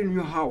it here in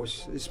your house.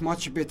 It's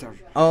much better.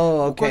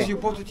 Oh, okay. Because you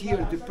put it here,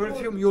 the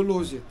perfume you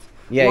lose it.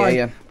 Yeah, Why?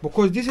 yeah.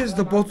 Because this is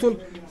the bottle,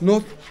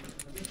 not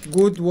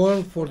good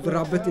well for the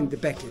rabbit in the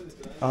packet.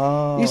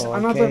 Oh, This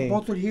another okay.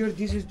 bottle here.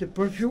 This is the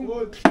perfume,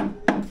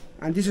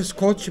 and this is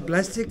Scotch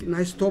plastic,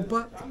 nice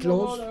topper,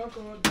 close,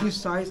 this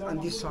size and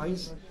this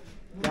size.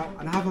 Yeah,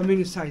 and I have a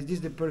mini size. This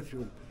is the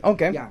perfume.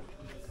 Okay. Yeah.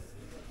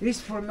 This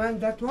for man.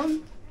 That one.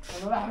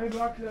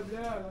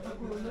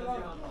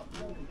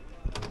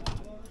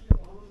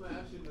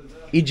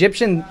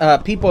 Egyptian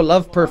people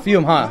love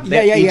perfume, huh?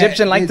 Yeah, yeah, yeah.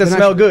 Egyptian like to The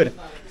smell natural. good.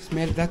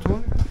 Smell that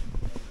one.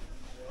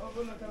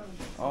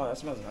 Oh, that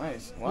smells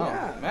nice. Wow.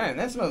 Yeah. Man,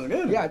 that smells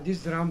good. Yeah,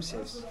 this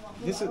Ramses.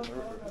 This is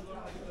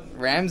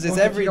Rams is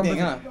everything,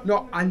 huh?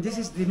 No, and this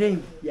is the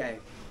name. Yeah.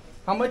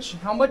 How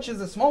much is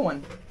the small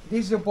one?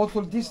 This is a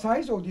bottle this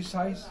size or this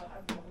size?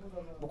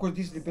 Because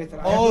this is the better.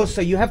 I Oh, have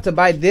so you have to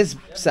buy this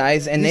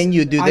size and this- then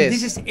you do and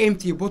this. this is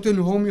empty. You put in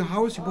home your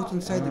house, you put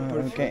inside the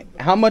perfume. Okay.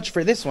 How much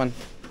for this one?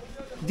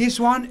 This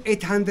one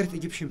 800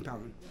 Egyptian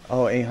pound.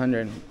 Oh,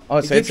 800.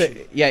 Oh, so it's a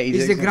Egyptian. yeah, It's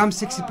the Egyptian. gram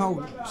 60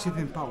 pound,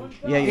 7 pound.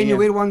 Yeah, yeah,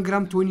 Anywhere yeah. 1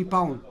 gram 20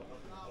 pound.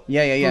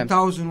 Yeah, yeah, yeah.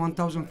 2,000,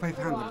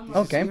 1,500. This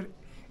Okay. is here,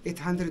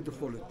 800 to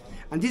follow.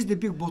 And this is the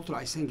big bottle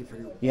I sing for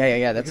you. Yeah, yeah,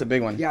 yeah. That's a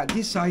big one. Yeah,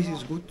 this size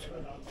is good.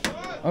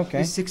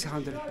 Okay. It's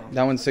 600 pound.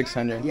 That one's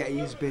 600. Yeah,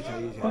 it's better.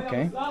 It's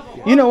Okay.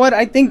 You know what?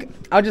 I think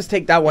I'll just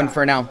take that one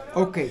for now.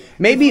 Okay.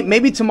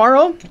 Maybe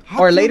tomorrow How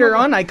or later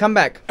tomorrow? on I come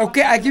back.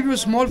 Okay, I give you a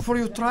small for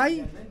you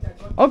try.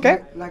 Okay.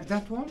 Like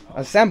that one.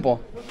 A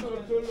sample.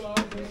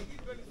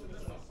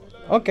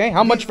 Okay.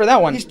 How much for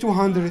that one? It's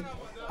 200.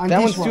 And That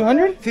this one's one,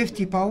 200?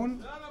 50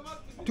 pound.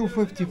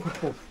 250 for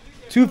both.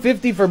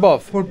 250 for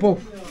both. For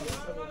both.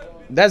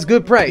 That's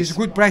good price. It's a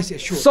good price, yeah,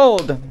 sure.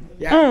 Sold.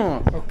 Yeah.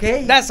 Mm.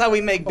 Okay. That's how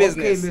we make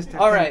business. mister,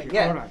 All thank right. you.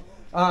 Yeah.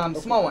 All right.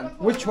 Small one.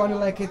 Which one you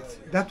like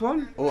it? That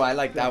one? Oh, I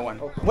like that one.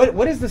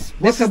 What is this?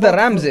 What This is the about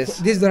Ramses.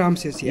 This is the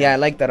Ramses, Yeah, I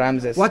like the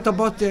Ramses. What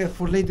about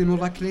for lady, no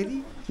like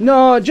lady?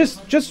 No,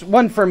 just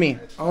one for me.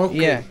 Okay.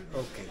 Yeah.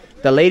 Okay.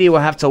 The lady will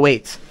have to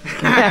wait.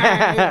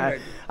 I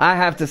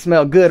have to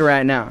smell good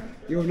right now.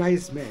 You're a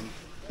nice man.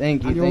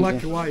 Thank you. And you're Thank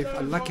lucky you. wife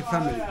and lucky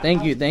family.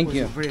 Thank you. Thank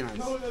you. Very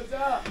nice.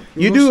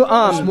 You no do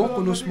smoke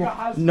or no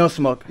smoke? no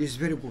smoke. It's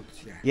very good.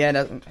 Yeah.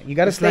 Yeah, you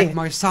gotta It's stay. like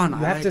my son. You I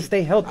have like to it.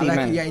 stay healthy, I like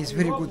man. it. Yeah, he's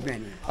very good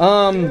man.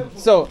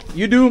 So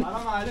you do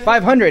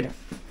 500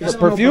 for It's no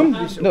perfume?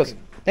 problem. It's No. okay.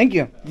 Thank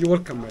you. You're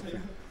welcome, my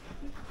friend.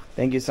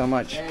 Thank you so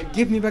much.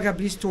 Give me back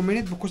please 2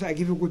 minutes because I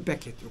give you a good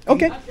packet.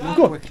 Okay, Not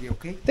cool. quickly,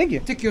 okay? Thank you.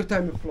 Take your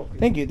time, flock.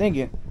 Thank you. Thank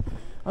you.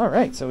 All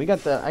right. So I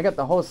got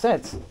the whole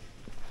set.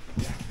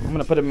 I'm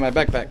gonna put it in my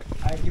backpack.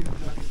 I give you the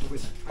packet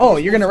with. Oh,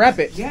 you're gonna wrap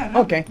it? Yeah, wrap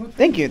Okay. it. Put-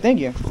 Thank you. Thank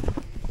you.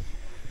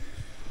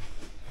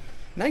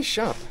 Nice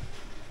shop.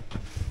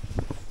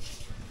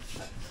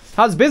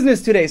 How's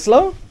business today?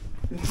 Slow?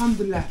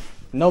 Alhamdulillah,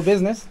 No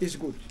business. it's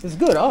good. It's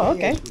good. Oh, Yeah,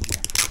 okay. it's good,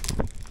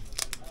 yeah.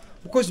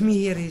 Because me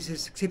here is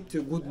accept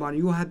good money.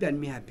 You happy and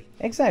me happy.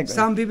 Exactly.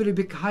 Some people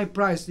big high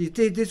price. You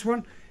take this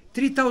one,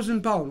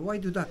 3,000 pound. Why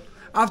do that?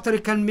 After you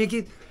can make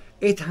it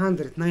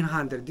 800,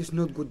 900. This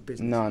not good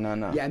business. No, no,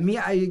 no. Yeah, me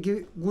I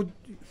give good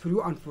for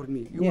you and for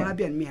me. You Yeah.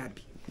 happy and me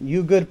happy.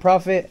 You good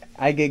profit,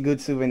 I get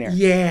good souvenir.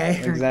 Yeah.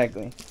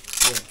 Exactly.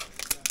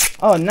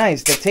 Oh,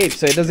 nice. The tape,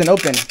 so it doesn't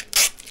open.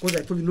 Because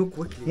I told you no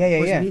quickly. Yeah, yeah,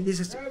 because yeah. Me, this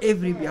is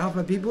every behalf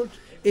of people.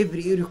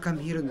 Every year you come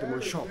here into my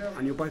shop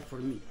and you buy for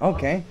me.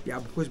 Okay. Yeah,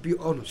 because be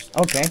honest.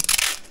 Okay.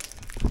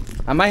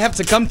 I might have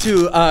to come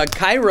to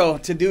Cairo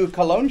to do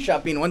cologne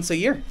shopping once a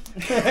year.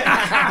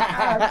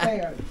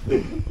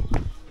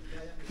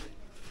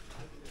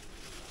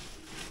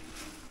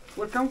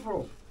 Where come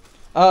from?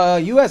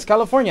 U.S.,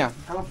 California.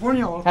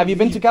 California. Or Have you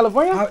been to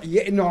California?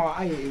 Yeah, no,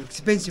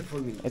 expensive for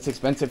me. It's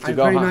expensive to And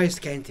go, very huh? nice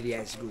country,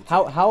 yeah, it's good.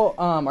 How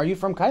are you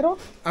from Cairo?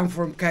 I'm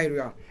from Cairo,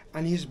 yeah.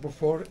 And his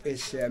before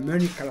is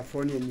Munich,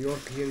 California, New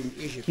York, here in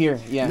Egypt. Here,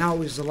 yeah.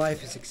 Now is the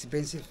life is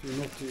expensive, you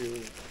know,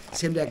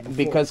 same like before.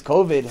 Because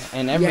COVID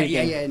and everything.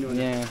 yeah, I know that.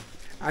 Yeah.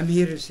 I'm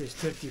here is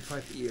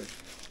 35 years.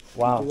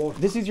 Wow. work.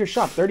 This is your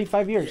shop,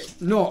 35 years.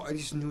 No,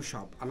 this is new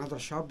shop. Another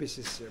shop is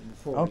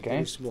before, Okay.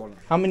 very smaller.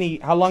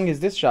 How long is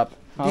this shop?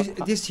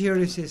 This here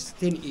is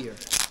 10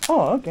 years.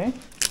 Oh, okay.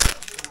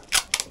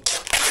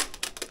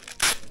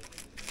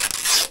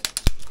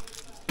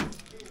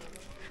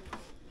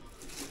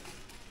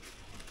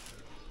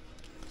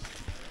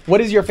 What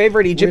is your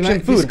favorite Egyptian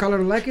like This food? color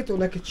like it or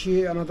like it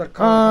another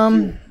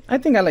color? I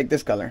think I like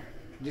this color.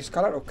 This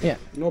color? Okay. Yeah.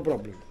 No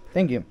problem.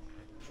 Thank you.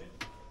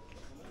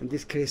 And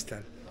this crystal.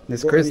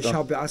 This Go in crystal. the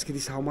shop, ask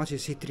this how much, you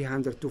say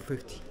 300,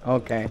 250.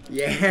 Okay.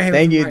 Yeah.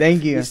 Thank you, right.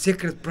 thank you. It's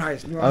secret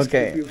price. No ask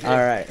Okay. people. All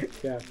right.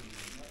 Yeah.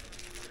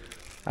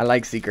 I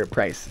like secret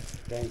price.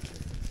 Thank you.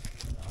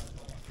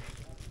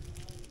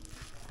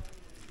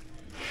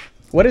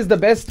 What is the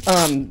best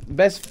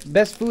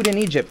food in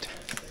Egypt?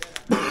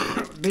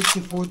 Best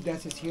food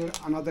that is here,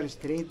 another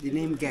street, the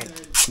name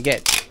Get.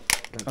 Get.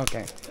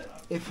 Okay.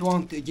 If you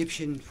want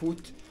Egyptian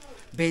food,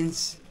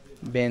 beans,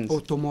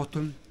 or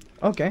tomato,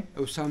 Okay.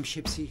 or some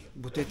chipsy,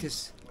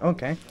 potatoes.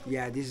 Okay.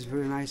 Yeah, this is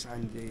very nice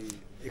and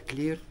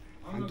clear,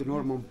 and the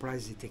normal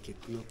price the ticket,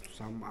 not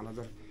some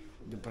another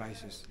the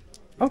prices.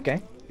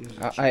 Okay. Is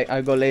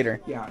I go later.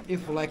 Yeah,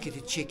 if you like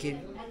it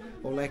chicken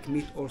or like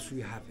meat, also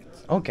you have it.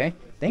 Okay.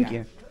 Thank Yeah.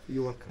 you.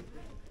 You're welcome.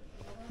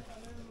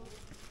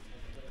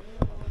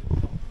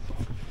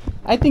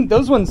 I think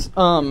those ones,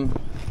 let's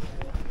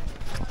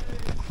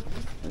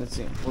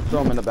see, we'll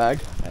throw them in a bag.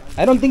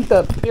 I don't think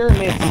the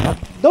pyramids,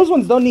 those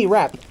ones don't need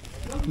wrap.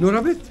 No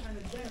rabbit?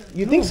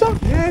 You think so?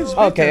 Yeah, it's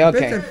Okay, better,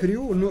 okay. better for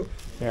you. No,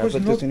 Here, I'll because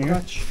put this not in here.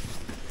 crutch.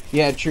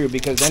 Yeah, true,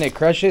 because then it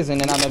crushes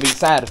and then I'm gonna be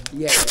sad.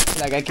 Yeah.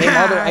 Like I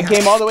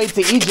came all the way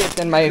to Egypt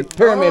and my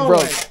pyramid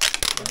broke.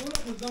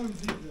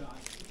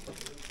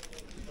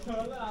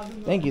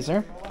 Thank you,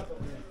 sir.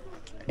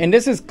 And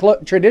this is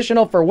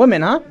traditional for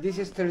women, huh? This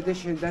is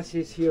tradition. That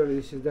is here.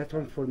 This is that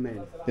one for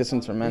men. This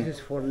one's for men. This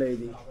is for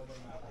lady.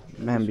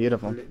 Man,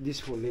 beautiful. This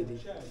for lady.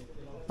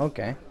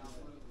 Okay.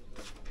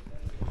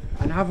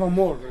 And have a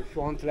more. If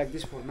you want like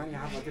this for men, you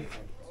have a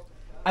different.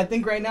 I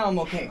think right now I'm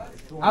okay.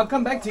 I'll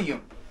come back to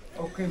you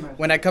Okay, man.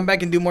 when I come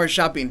back and do more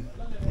shopping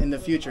in the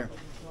future.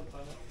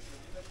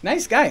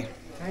 Nice guy.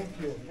 Thank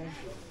you. Thank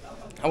you.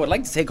 I would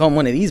like to take home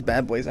one of these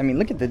bad boys. I mean,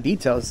 look at the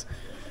details.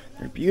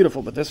 They're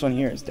beautiful, but this one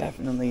here is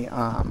definitely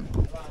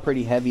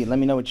pretty heavy. Let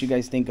me know what you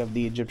guys think of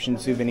the Egyptian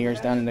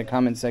souvenirs down in the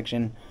comment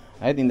section.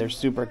 I think they're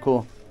super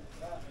cool.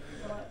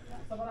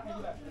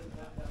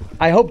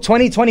 I hope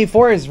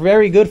 2024 is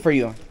very good for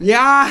you.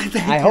 Yeah.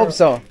 Thank I you. hope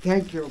so.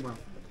 Thank you, man.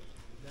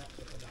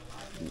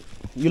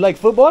 You like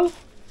football?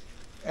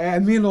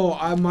 Me no.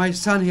 My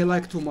son he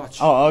like too much.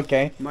 Oh,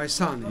 okay. My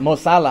son. Mo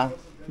Salah.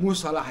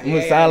 Musala.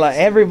 Musala.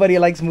 Everybody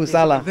likes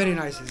Musala. Very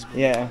nice. It's good.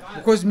 Yeah.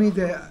 Because me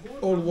the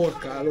all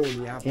work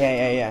alone. Yeah.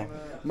 Yeah.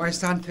 My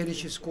son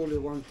finish school. He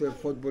want to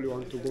football. He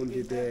want to go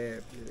to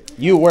the.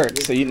 You work,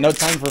 so you no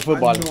time for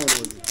football. No.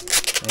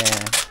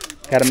 Yeah.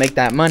 Gotta make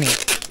that money.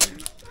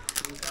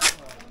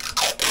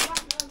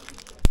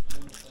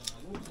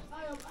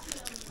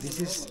 This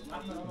is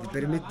the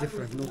pyramid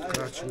different, not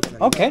crutch. Not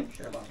like Okay.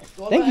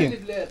 that. Thank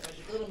you.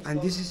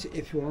 And this is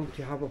if you want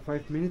to have a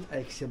 5 minutes, I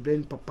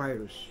explain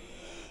papyrus.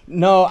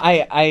 No,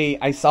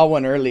 I saw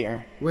one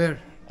earlier Where?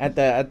 at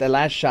the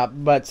last shop,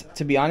 but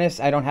to be honest,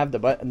 I don't have the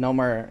no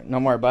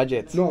more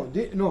budgets. No,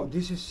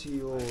 this is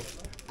your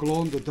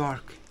glow in the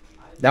dark.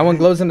 That one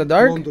glows in the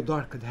dark? Glow in the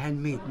dark, the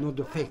handmade, not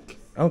the fake.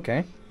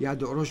 Okay. Yeah,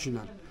 the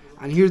original.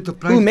 And here's the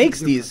price. Who makes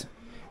different. these?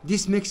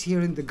 This makes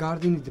here in the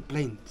garden the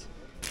plant.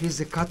 Here's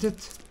the cut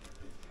it,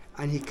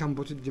 and he can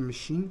put it in the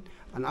machine.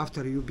 And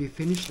after you be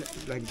finished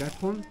like that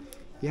one,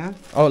 yeah.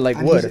 Oh, like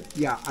and wood.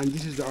 Yeah, and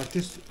this is the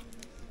artist.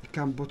 You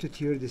can put it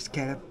here. The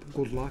scarab,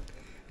 good luck.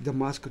 The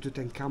mask of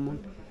Tutankhamun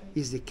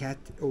is the cat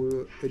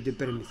or the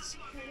pyramids.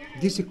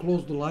 This is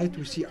close the light.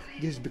 We see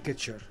this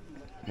picture.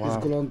 Wow. It's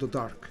glow in the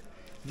dark.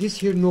 This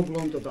here no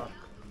glow in the dark.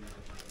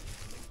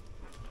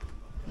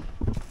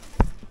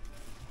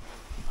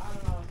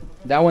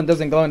 That one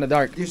doesn't glow in the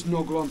dark. This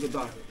no glow in the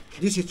dark.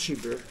 This is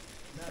cheaper.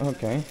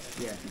 Okay.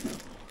 Yeah.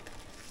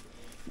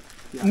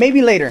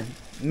 Maybe later.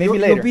 Maybe You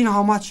later. been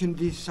how much in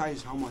this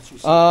size? How much you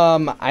see?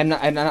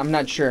 I'm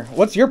not sure.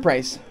 What's your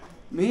price?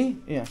 Me?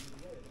 Yeah.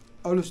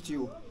 Honest to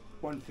you,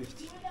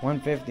 150.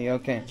 150.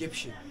 Okay.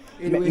 Egyptian.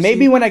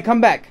 Maybe when I come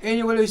back.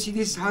 Anyway, you see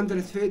this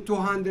 100,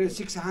 200,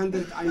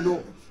 600, I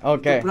know.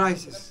 Okay. The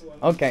prices.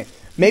 Okay.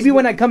 Maybe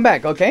when I come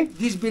back. Okay.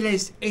 This bill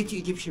is 80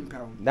 Egyptian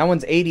pound. That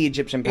one's 80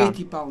 Egyptian pound.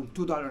 80 pound,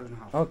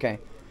 $2.50. Okay.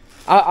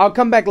 I'll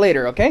come back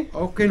later. Okay.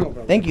 Okay, no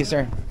problem. Thank you,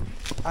 sir.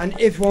 And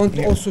if you want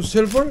also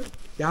silver,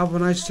 you have a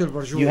nice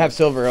silver jewelry. You have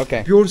silver.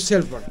 Okay. Pure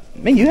silver.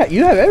 Man, you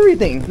have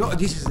everything. No,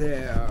 this is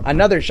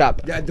Another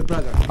shop. the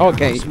brother.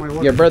 Okay. This is my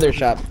Your work. brother's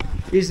shop.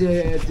 Is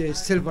the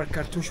silver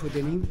cartouche with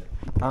the name,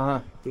 Uh huh.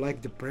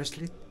 like the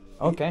bracelet.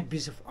 Okay.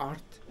 Piece of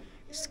art,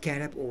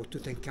 scarab or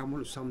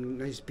Tutankhamun, some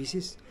nice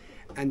pieces,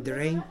 and the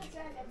ring.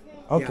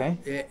 Okay.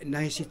 Yeah,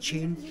 nice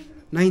chain,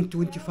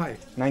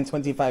 925.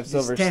 925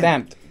 silver Stamped.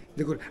 stamped.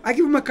 The good. I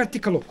give him a card.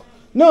 Take a look.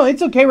 No,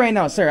 it's okay right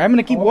now, sir. I'm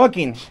gonna keep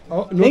walking.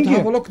 Oh, no, Thank to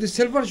have a you. look the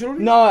silver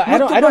jewelry. No, I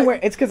Not to don't buy. wear.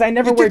 It's because I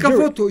never You wear took a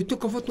jewelry. photo. You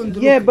took a photo in the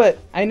Yeah, look. but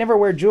I never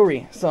wear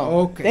jewelry. So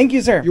Okay. thank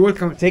you, sir. You're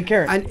welcome. Take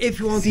care. And if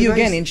you want See you nice,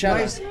 again, inshallah.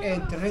 nice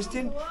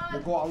interesting, you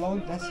go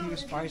along. That's here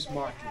spice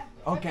market.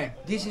 Okay.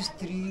 This is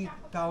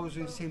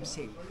 3,000 same.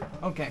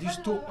 Okay. These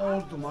two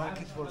old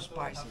market for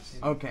spices.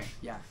 Okay.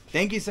 Yeah.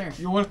 Thank you, sir.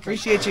 You're welcome.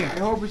 Appreciate you. I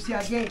hope we see you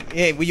again.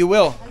 Yeah, well, you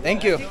will.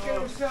 Thank you. Take care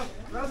of yourself,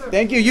 brother.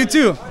 Thank you. You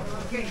too.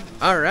 Okay.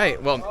 All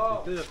right.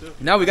 Well,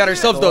 now we got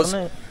ourselves those.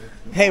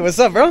 Hey, what's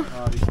up, bro?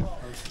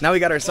 Now we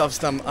got ourselves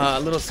some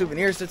little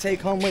souvenirs to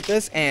take home with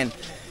us, and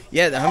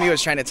yeah, the homie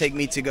was trying to take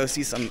me to go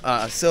see some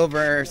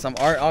silver, some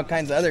art, all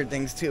kinds of other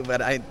things too.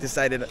 But I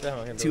decided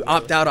to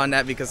opt out on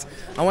that because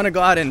I want to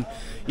go out and,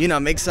 you know,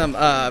 make some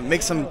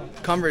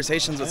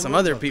conversations with some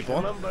other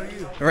people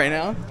right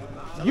now.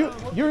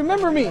 You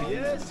remember me?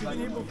 Yes.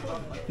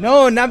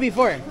 No, not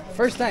before.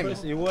 First time.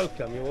 You're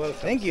welcome. You're welcome.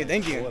 Thank you.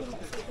 Thank you.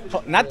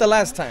 Oh, not the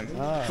last time.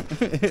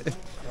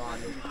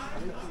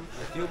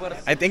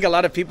 I think a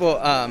lot of people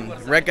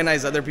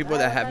recognize other people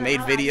that have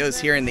made videos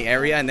here in the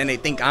area, and then they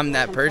think I'm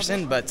that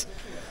person. But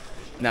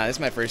no, this is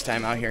my first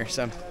time out here,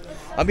 so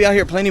I'll be out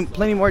here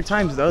plenty more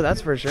times though.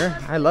 That's for sure.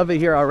 I love it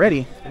here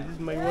already. And this is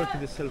my work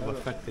in the silver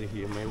factory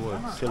here. My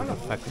work, silver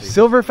factory.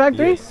 Silver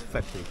factory? Yes,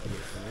 factory.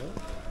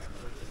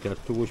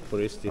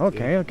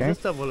 Okay.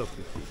 Just have a look.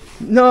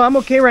 No, I'm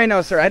okay right now,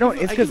 sir. I don't.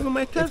 It's I give you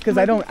my card, because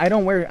I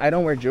don't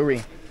wear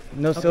jewelry.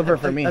 No silver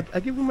for me. I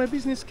give you my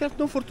business card,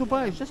 no for to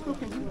buy. Just look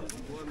at you.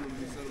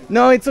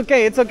 No, it's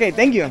okay. It's okay.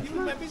 Thank you.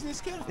 My business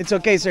card. It's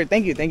okay, sir.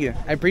 Thank you. Thank you.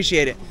 I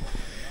appreciate it.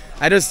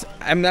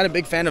 I'm not a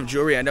big fan of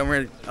jewelry. I don't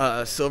wear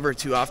silver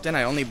too often.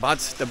 I only bought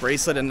the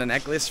bracelet and the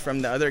necklace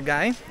from the other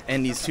guy,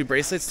 and these 2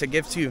 bracelets to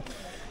give to,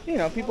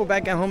 people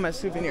back at home as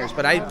souvenirs.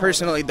 But I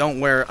personally don't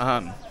wear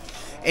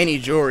any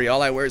jewelry.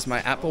 All I wear is my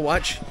Apple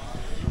Watch,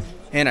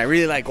 and I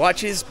really like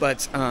watches.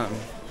 But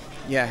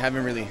yeah, I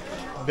haven't really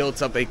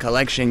built up a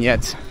collection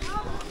yet.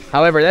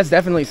 However, that's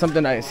definitely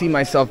something I see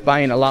myself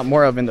buying a lot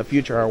more of in the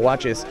future, are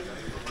watches.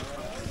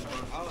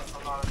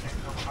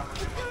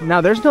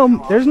 Now there's no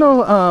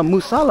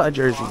Musala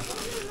jersey.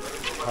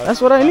 That's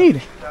what I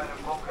need.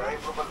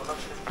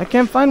 I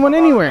can't find one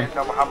anywhere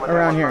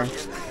around here.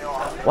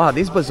 Wow,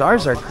 these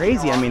bazaars are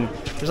crazy. I mean,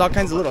 there's all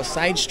kinds of little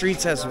side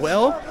streets as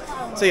well.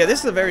 So yeah, this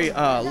is a very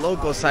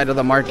local side of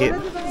the market.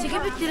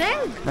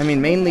 I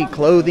mean, mainly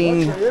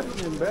clothing,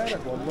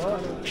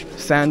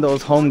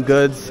 sandals, home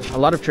goods, a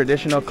lot of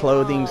traditional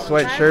clothing,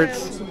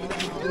 sweatshirts.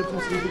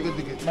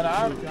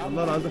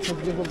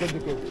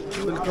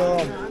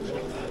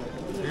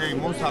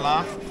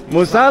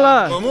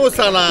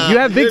 Musala. You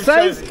have big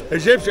size?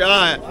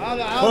 Egyptian.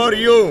 For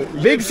you.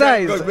 Big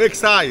size. Big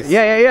size.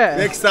 Yeah.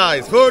 Big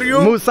size. For you.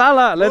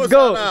 Musala. Let's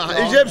go.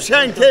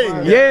 Egyptian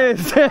king.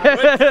 Yes.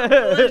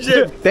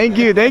 Thank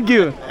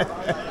you.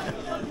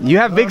 You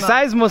have big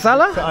size,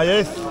 Musala?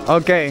 Yes.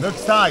 Okay. Big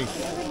size.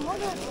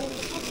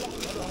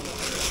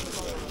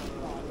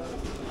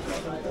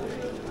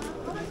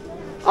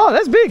 Oh,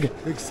 that's big.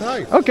 Big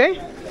size. Okay.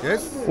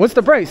 Yes. What's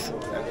the price?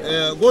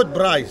 Good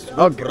price.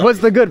 Okay. What's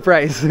the good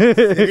price?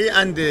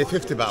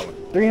 350 pounds.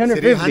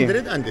 350.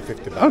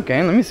 350 pounds.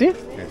 Okay, let me see.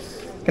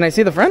 Yes. Can I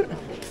see the front?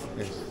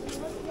 Yes.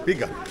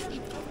 Bigger.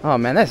 Oh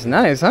man, that's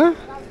nice, huh?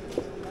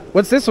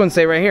 What's this one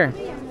say right here?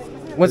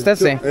 What's that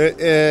say?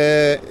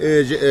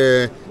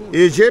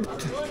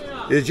 Egypt.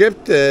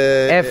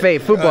 FA,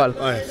 football.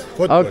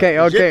 Football. Okay.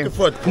 Egypt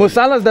football.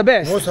 Musala's the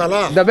best.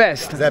 Musala. The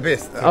best. The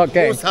best.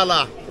 Okay.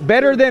 Musala.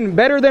 Better than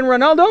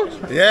Ronaldo?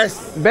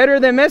 Yes.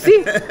 Better than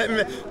Messi?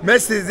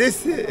 Messi,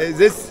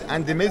 this,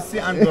 and Messi,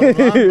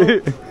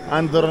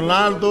 and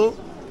Ronaldo,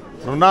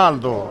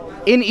 Ronaldo.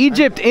 In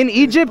Egypt,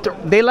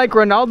 they like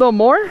Ronaldo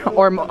more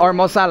or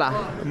Musala?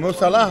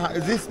 Musala,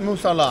 this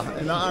Musala.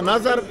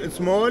 Another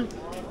small,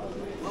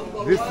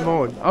 this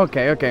small.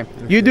 Okay.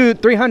 You do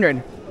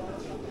 300.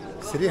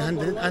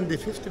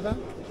 350 pounds?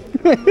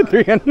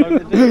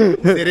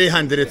 300.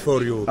 300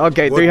 for you.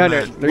 Okay, Good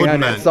 300. man. 300 Good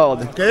man.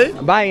 sold. Okay?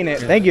 Buying it.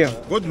 Thank you.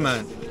 Good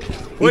man.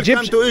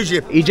 Welcome to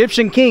Egypt.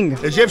 Egyptian king.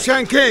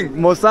 Egyptian king.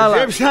 Musala.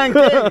 Egyptian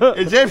king.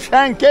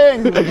 Egyptian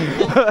king.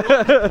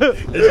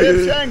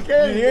 Egyptian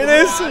king. You hear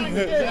this?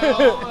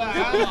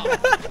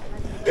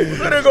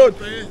 Very good.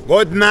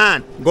 Good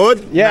man.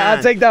 Good. Yeah, man.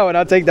 I'll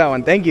take that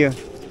one. Thank you.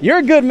 You're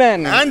a good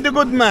man. And a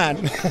good man.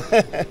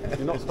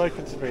 You're not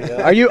spoken to me yet.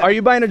 Are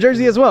you buying a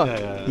jersey as well?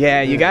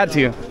 Yeah, you got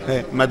to.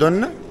 Hey,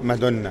 Madonna.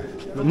 Madonna?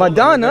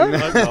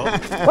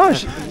 Wow,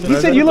 he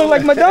said you look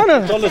like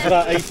Madonna. Donna's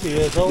about 80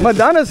 years old.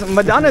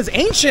 Madonna's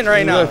ancient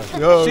right now.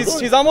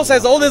 She's almost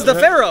as old as the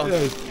Pharaoh.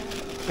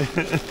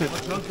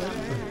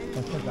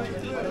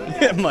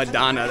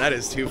 Madonna, that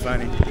is too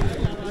funny.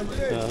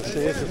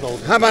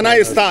 Have a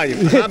nice time.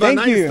 Have a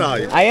nice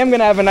time. I am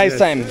gonna have a nice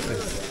time.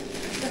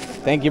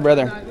 Thank you,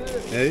 brother.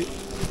 Hey.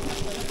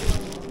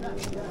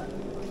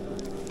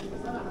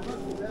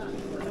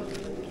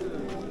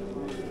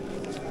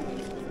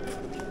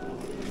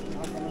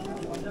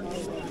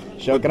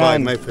 Goodbye,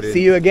 Shukran. my friend.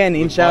 See you again,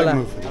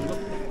 inshallah.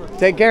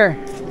 Take care.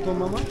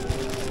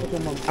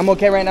 I'm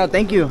okay right now,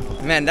 thank you.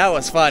 Man, that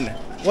was fun.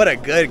 What a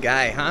good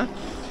guy, huh?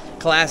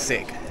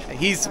 Classic.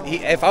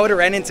 If I would have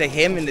ran into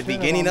him in the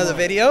beginning of the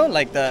video,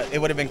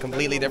 it would have been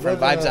completely different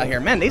vibes out here.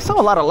 Man, they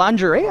sell a lot of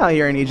lingerie out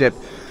here in Egypt.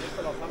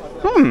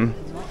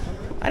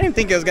 I didn't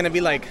think it was gonna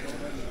be like,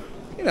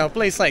 a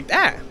place like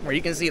that where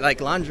you can see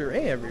like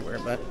lingerie everywhere.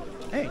 But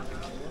hey,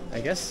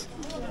 I guess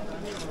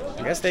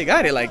they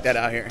got it like that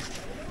out here.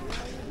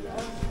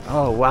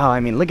 Oh wow! I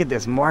mean, look at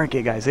this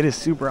market, guys. It is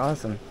super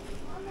awesome.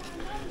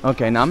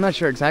 Okay, now I'm not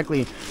sure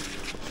exactly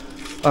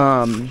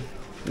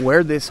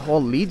where this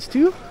hall leads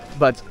to,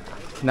 but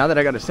now that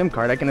I got a SIM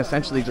card, I can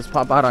essentially just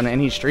pop out on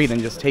any street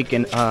and just take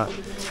an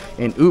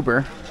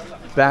Uber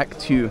back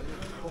to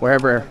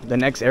wherever the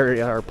next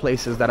area or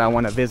places that I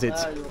want to visit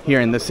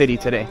here in the city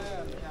today.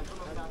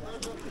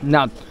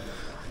 Now,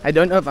 I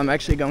don't know if I'm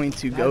actually going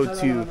to go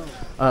to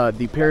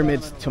the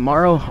pyramids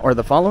tomorrow or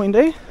the following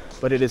day,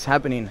 but it is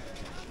happening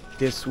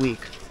this week.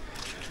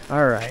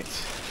 All right,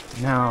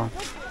 now,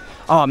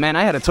 oh man,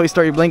 I had a Toy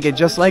Story blanket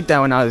just like that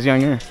when I was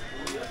younger.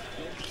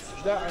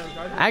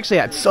 I actually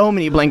had so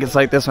many blankets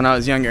like this when I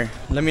was younger.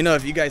 Let me know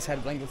if you guys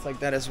had blankets like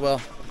that as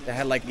well. That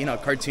had, like, you know,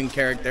 cartoon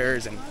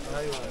characters and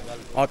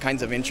all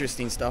kinds of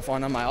interesting stuff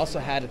on them.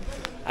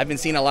 I've been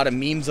seeing a lot of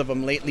memes of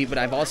them lately, but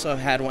I've also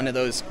had one of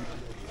those.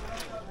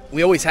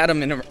 We always had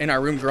them in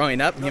our room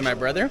growing up, me and my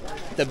brother.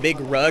 The big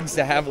rugs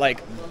that have,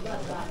 like,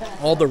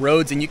 all the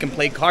roads and you can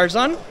play cars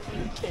on.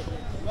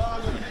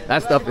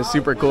 That stuff is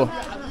super cool.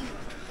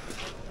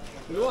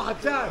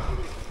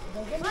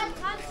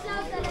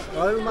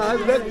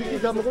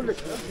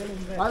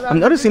 I'm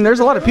noticing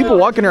there's a lot of people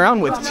walking around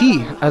with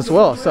tea as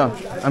well, so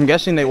I'm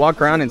guessing they walk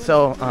around and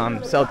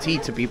sell tea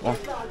to people.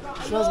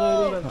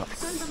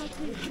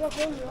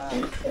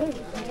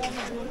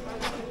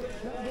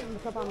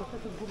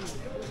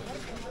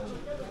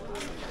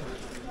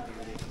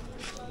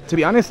 To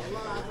be honest,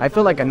 I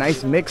feel like a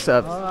nice mix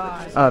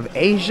of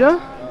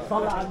Asia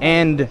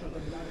and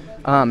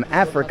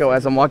Africa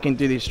as I'm walking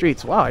through these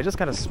streets. Wow, I just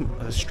got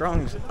a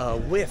strong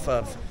whiff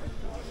of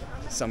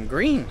some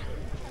green.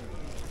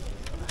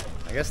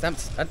 I guess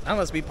that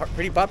must be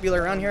pretty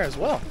popular around here as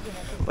well.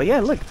 But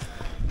yeah, look,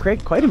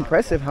 quite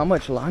impressive how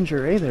much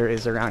lingerie there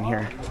is around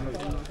here.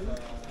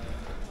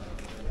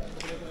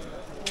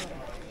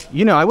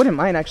 You know, I wouldn't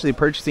mind actually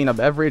purchasing a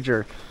beverage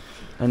or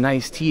a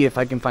nice tea if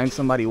I can find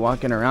somebody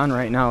walking around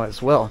right now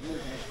as well.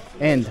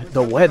 And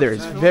the weather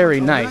is very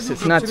nice.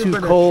 It's not too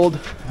cold,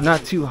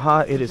 not too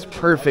hot. It is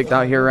perfect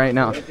out here right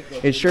now.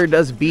 It sure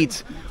does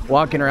beat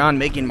walking around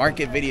making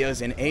market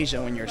videos in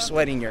Asia when you're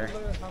sweating your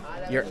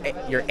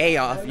A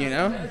off, you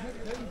know?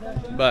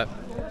 But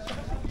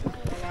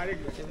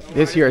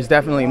this here is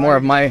definitely more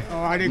of my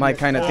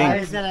kind of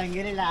thing.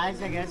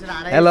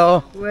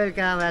 Hello.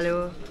 Welcome,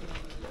 hello.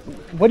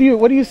 What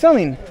are you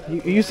selling?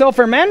 You sell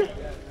for men?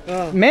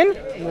 Men?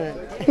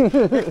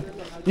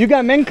 You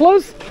got men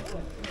clothes?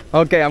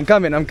 Okay, I'm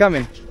coming.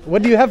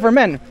 What do you have for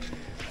men?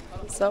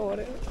 So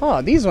what?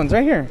 Oh, these ones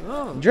right here.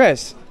 Oh.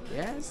 Dress.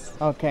 Yes.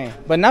 Okay,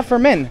 but not for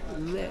men.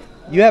 No.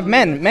 You have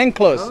men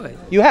clothes. Oh.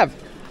 You have.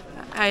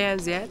 I am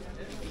Zed.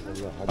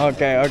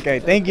 Okay.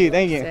 Thank you.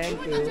 Thank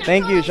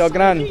you.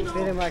 Shukran.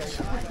 Very much.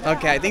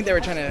 Okay, I think they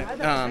were trying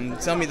to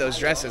sell me those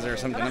dresses or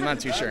something. I'm not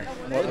too sure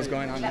what was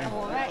going on there.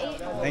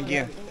 Thank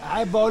you.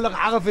 أحب أقول لك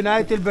حاجة في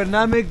نهاية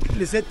البرنامج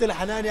لست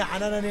الحنان يا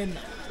حنانا نين.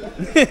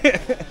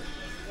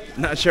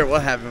 Not sure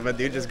what happened, but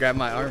dude just grabbed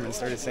my arm and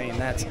started saying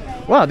that.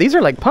 Wow, these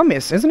are like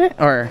pumice, isn't it?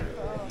 Or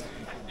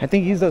I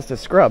think use those to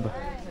scrub.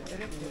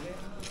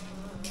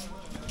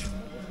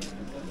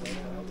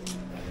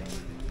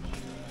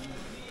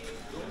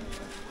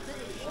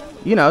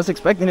 You know, I was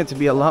expecting it to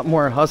be a lot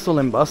more hustle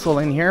and bustle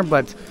in here,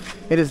 but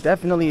it is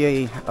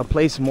definitely a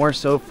place more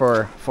so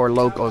for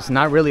locals,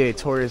 not really a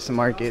tourist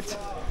market.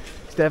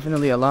 It's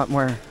definitely a lot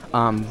more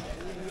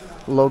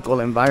local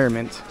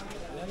environment.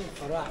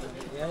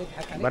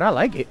 But I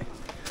like it.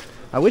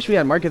 I wish we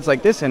had markets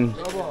like this in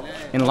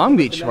Long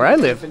Beach, where I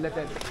live.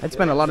 I'd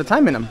spend a lot of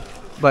time in them.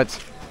 But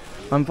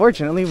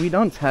unfortunately, we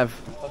don't have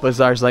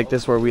bazaars like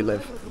this where we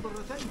live.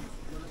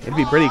 It'd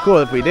be pretty cool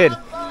if we did.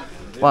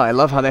 Wow, I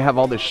love how they have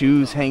all the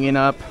shoes hanging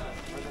up.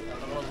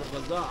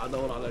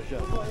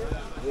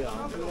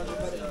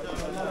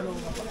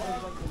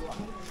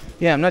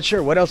 Yeah, I'm not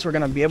sure what else we're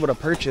going to be able to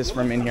purchase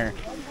from in here.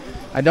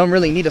 I don't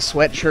really need a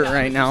sweatshirt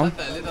right now.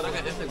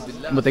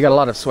 But they got a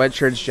lot of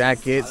sweatshirts,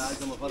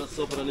 jackets,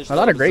 a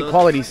lot of great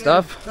quality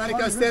stuff.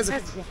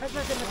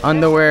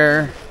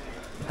 Underwear.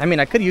 I mean,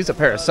 I could use a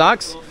pair of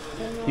socks.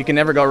 You can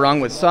never go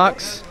wrong with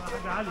socks.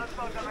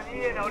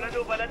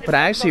 But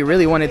I actually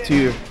really wanted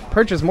to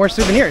purchase more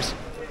souvenirs.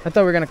 I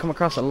thought we were going to come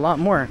across a lot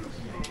more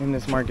in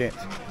this market,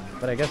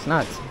 but I guess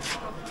not.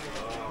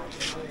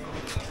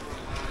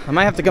 I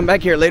might have to come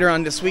back here later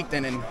on this week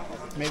then and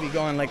maybe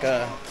go on like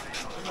a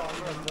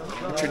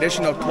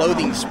traditional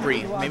clothing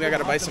spree. Maybe I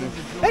gotta buy some.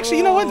 Actually,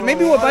 you know what?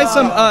 Maybe we'll buy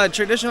some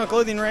traditional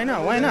clothing right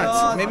now. Why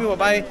not? Maybe we'll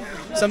buy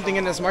something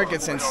in this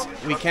market since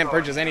we can't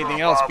purchase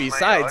anything else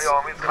besides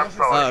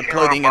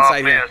clothing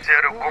inside here.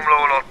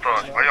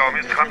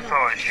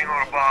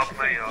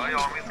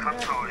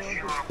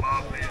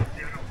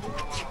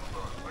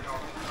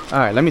 All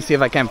right, let me see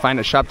if I can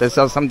find a shop that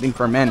sells something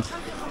for men.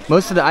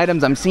 Most of the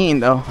items I'm seeing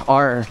though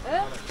are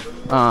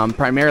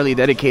primarily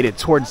dedicated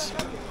towards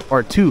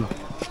or to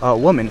a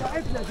woman.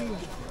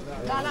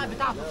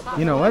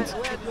 You know what?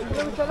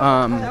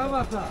 I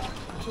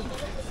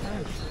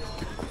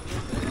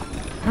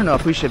don't know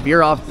if we should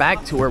veer off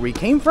back to where we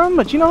came from,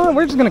 but you know what?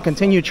 We're just gonna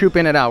continue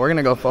trooping it out. We're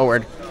gonna go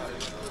forward.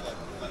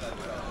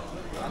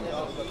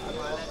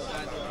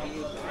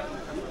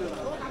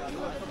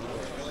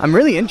 I'm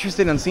really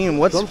interested in seeing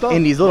what's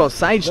in these little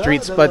side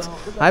streets, but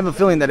I have a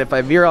feeling that if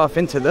I veer off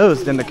into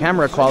those, then the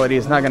camera quality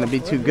is not going to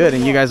be too good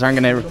and you guys aren't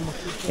going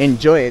to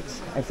enjoy it.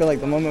 I feel like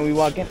the moment we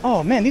walk in...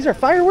 Oh man, these are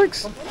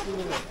fireworks?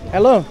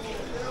 Hello.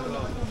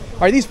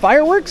 Are these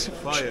fireworks?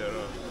 Fire.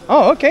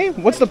 Oh, okay.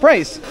 What's the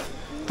price?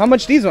 How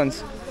much these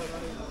ones?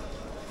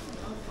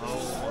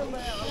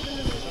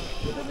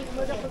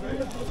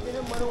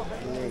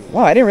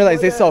 Wow, I didn't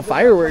realize they sell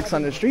fireworks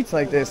on the streets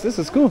like this. This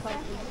is cool.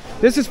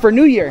 This is for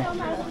New Year.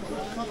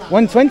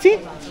 120?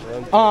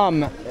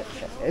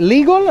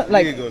 Legal?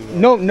 Like legal.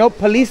 No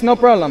police, no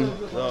problem.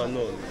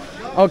 No.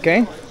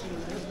 Okay.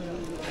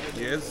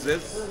 Yes,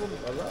 this.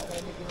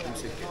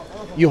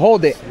 You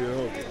hold it. You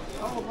hold it.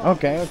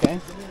 Okay.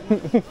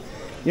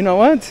 You know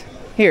what?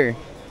 Here,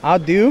 I'll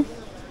do.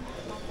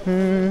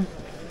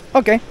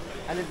 Okay.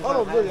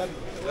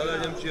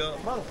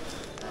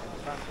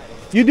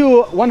 You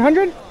do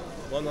 100?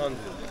 100.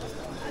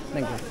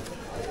 Thank you.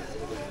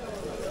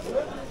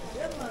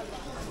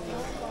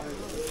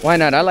 Why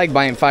not? I like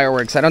buying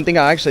fireworks. I don't think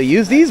I'll actually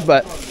use these,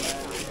 but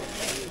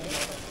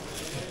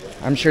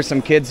I'm sure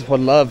some kids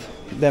would love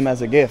them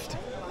as a gift.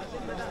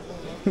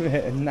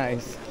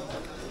 Nice.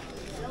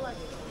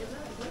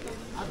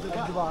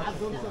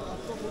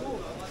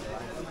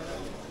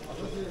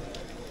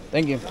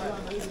 Thank you.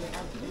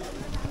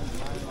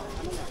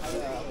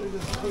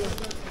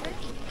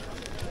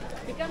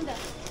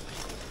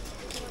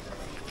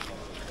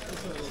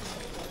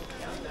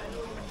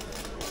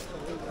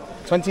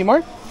 $20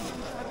 more?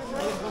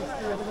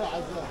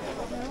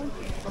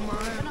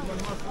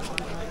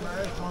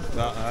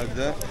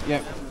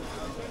 Yeah.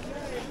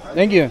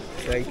 Thank you.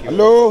 Thank you.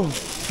 Hello.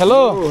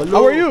 Hello.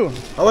 How are you?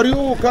 How are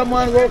you? Come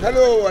on, go.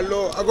 Hello.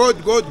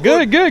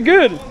 Good.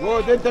 Good.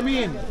 انت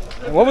مين؟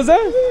 What was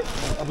that?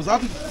 ابو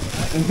ظبي.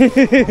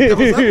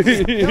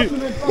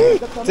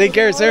 Take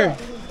care, sir.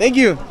 Thank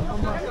you.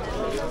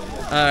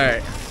 All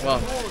right.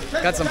 Well,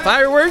 got some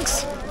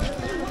fireworks.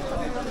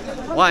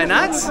 Why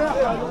not?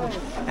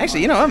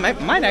 Actually, you know, I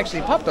might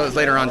actually pop those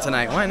later on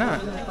tonight. Why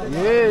not?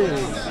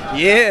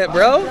 Yeah,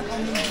 bro.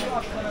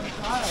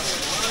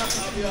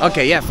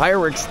 Okay, yeah,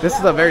 fireworks. This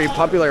is a very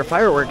popular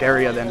firework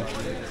area then.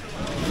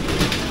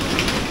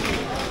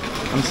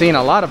 I'm seeing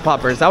a lot of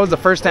poppers. That was the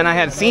first time I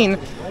had seen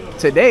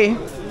today.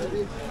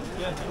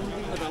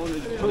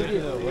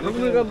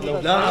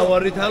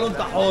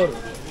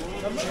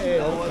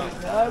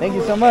 Thank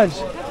you so much.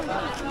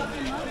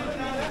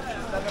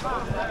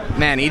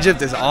 Man,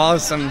 Egypt is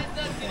awesome.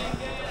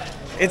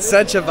 It's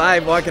such a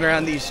vibe walking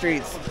around these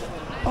streets.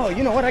 Oh,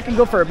 you know what? I can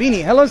go for a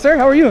beanie. Hello, sir.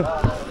 How are you?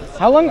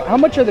 How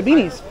much are the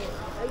beanies?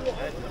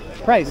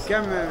 Price?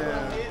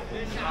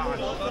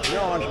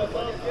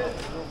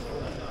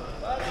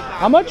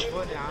 How much?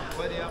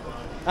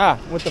 Ah,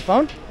 with the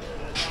phone?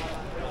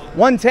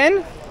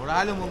 110?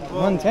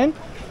 110?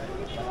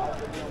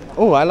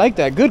 Oh, I like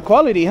that. Good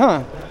quality,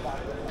 huh?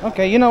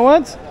 Okay, you know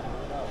what?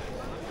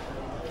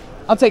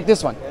 I'll take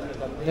this one.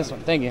 This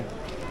one, thank you.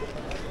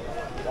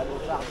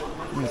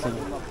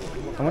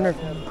 I wonder if...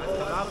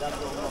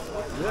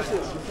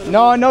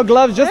 No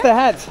gloves, just the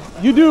hats.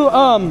 You do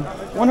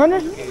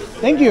 100?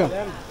 Thank you.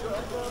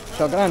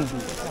 Shukran.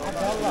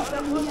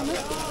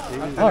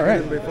 All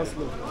right.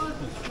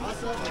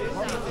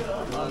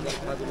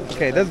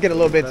 Okay, it does get a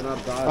little bit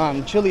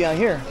chilly out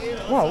here.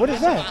 Wow, what is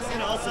that?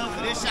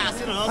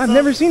 I've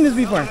never seen this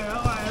before.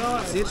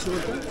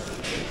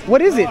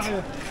 What is it?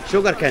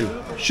 Sugar cane.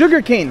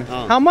 Sugar cane.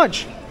 How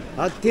much?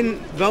 10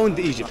 pound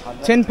Egypt.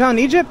 10 pound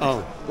Egypt?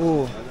 Oh.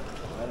 Ooh.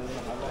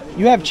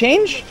 You have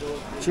change?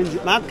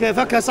 معك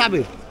فكة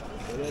صعبة.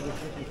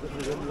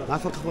 معك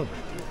فكة خذ.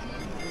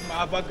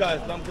 معك فكة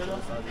اسلام كده؟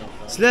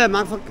 سلام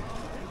معك فكة.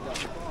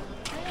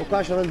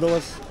 وكاشر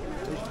الدوس.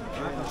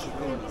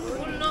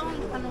 كلهم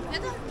كانوا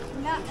كده؟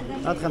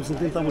 لا. هات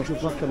 50 طن ونشوف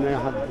فكة من أي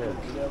حد.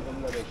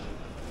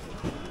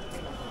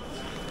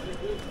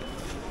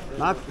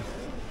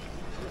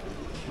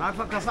 معك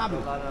فكة صعبة.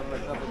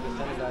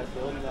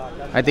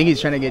 I think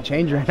he's trying to get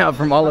change right now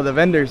from all of the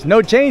vendors.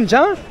 No change,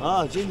 huh?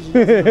 Change.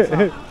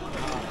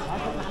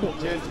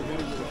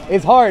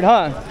 It's hard,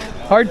 huh?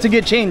 Hard to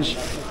get change.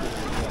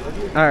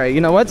 All right,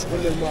 you know what?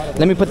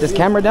 Let me put this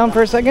camera down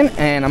for a second,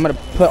 and I'm gonna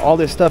put all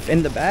this stuff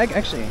in the bag.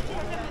 Actually,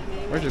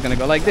 we're just gonna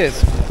go like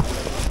this.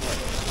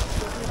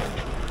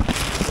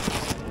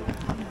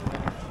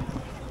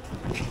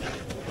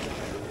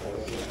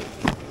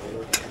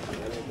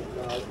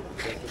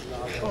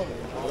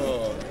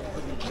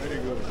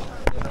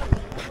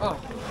 Oh.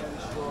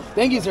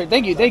 Thank you, sir.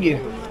 Thank you. Thank you.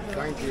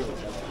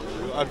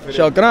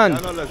 Shukran.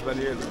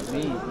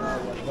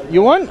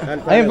 You want?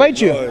 I invite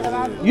you.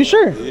 You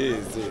sure?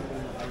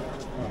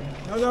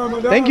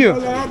 Thank you.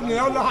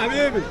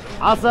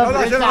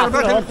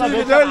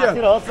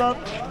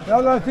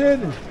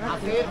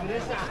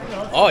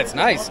 Oh, it's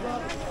nice.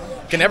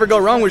 Can never go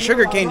wrong with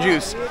sugarcane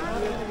juice.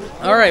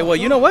 All right, well,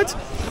 you know what?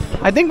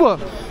 I think we'll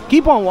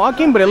keep on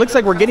walking, but it looks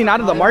like we're getting out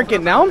of the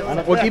market now.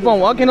 We'll keep on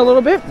walking a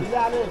little bit,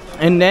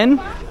 and then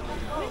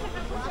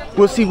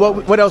we'll see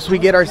what else we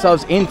get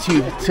ourselves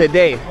into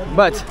today.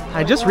 But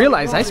I just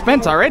realized I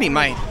spent already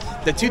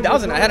the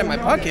 2,000 I had in my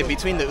pocket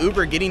between the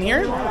Uber getting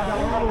here,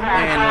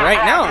 and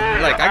right now,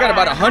 like, I got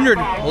about 100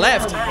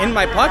 left in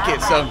my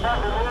pocket. So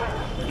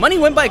money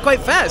went by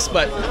quite fast.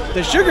 But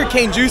the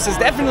sugarcane juice is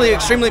definitely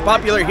extremely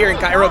popular here in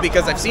Cairo,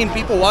 because I've seen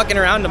people walking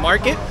around the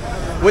market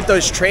with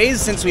those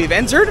trays since we've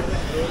entered.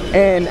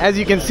 And as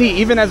you can see,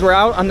 even as we're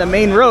out on the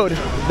main road,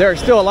 there are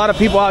still a lot of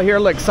people out here,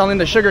 like, selling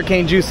the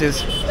sugarcane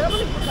juices.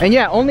 And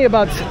yeah, only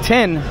about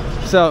 10.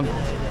 So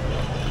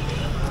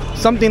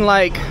something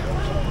like,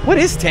 what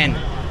is 10?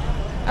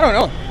 I don't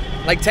know,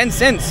 like 10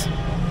 cents.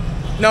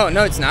 No,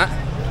 it's not.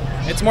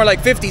 It's more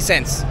like 50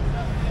 cents.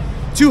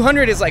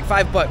 200 is like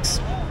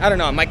 $5. I don't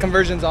know, my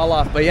conversion's all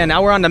off. But yeah,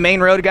 now we're on the main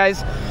road,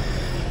 guys.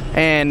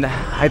 And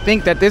I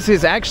think that this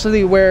is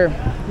actually where,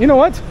 you know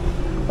what?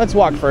 Let's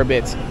walk for a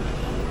bit.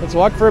 Let's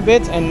walk for a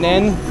bit, and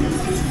then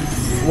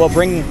we'll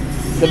bring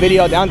the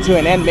video down to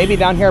an end. Maybe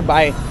down here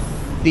by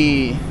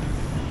the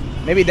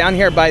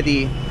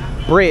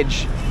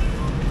bridge.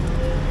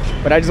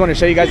 But I just want to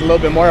show you guys a little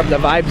bit more of the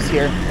vibes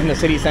here in the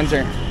city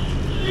center.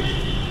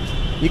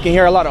 You can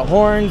hear a lot of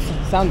horns.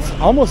 Sounds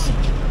almost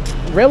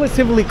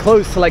relatively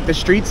close to like the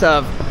streets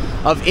of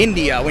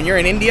India. When you're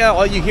in India,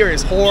 all you hear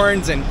is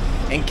horns and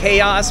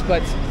chaos.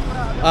 But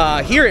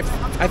here,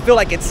 I feel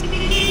like it's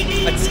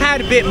a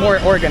tad bit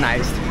more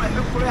organized.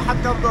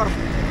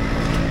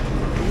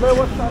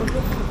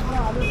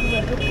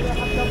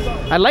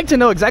 I'd like to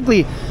know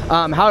exactly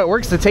how it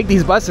works to take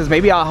these buses.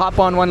 Maybe I'll hop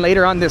on one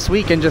later on this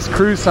week and just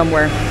cruise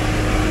somewhere.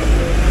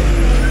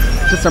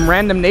 Just some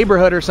random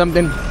neighborhood or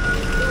something.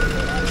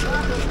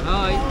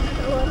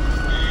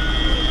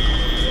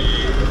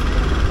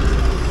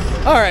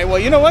 Alright, well,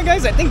 you know what,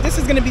 guys? I think this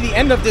is going to be the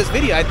end of this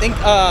video. I think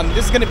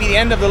this is going to be the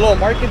end of the little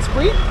market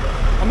spree.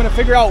 I'm going to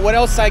figure out what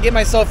else I get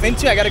myself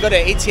into. I got to go to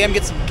ATM,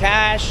 get some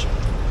cash.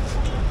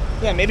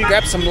 Yeah, maybe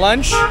grab some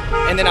lunch.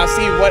 And then I'll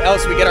see what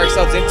else we get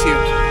ourselves into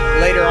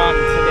later on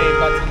today.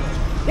 But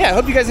yeah, I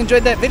hope you guys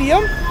enjoyed that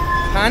video.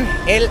 Khan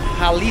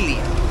El-Khalili,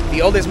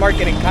 the oldest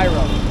market in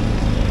Cairo.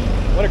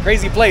 What a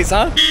crazy place,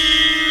 huh?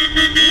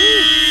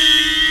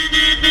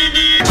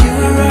 You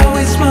were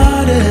always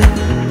smarter.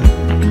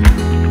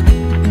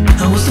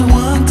 I was the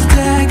one to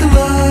tag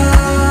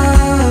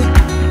along.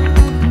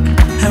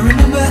 I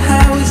remember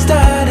how we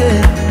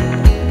started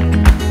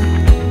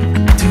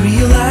to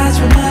realize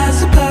we're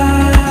miles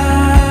apart.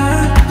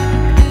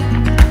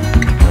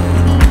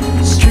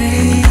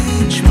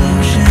 Strange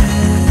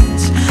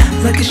motions,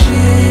 like a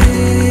ship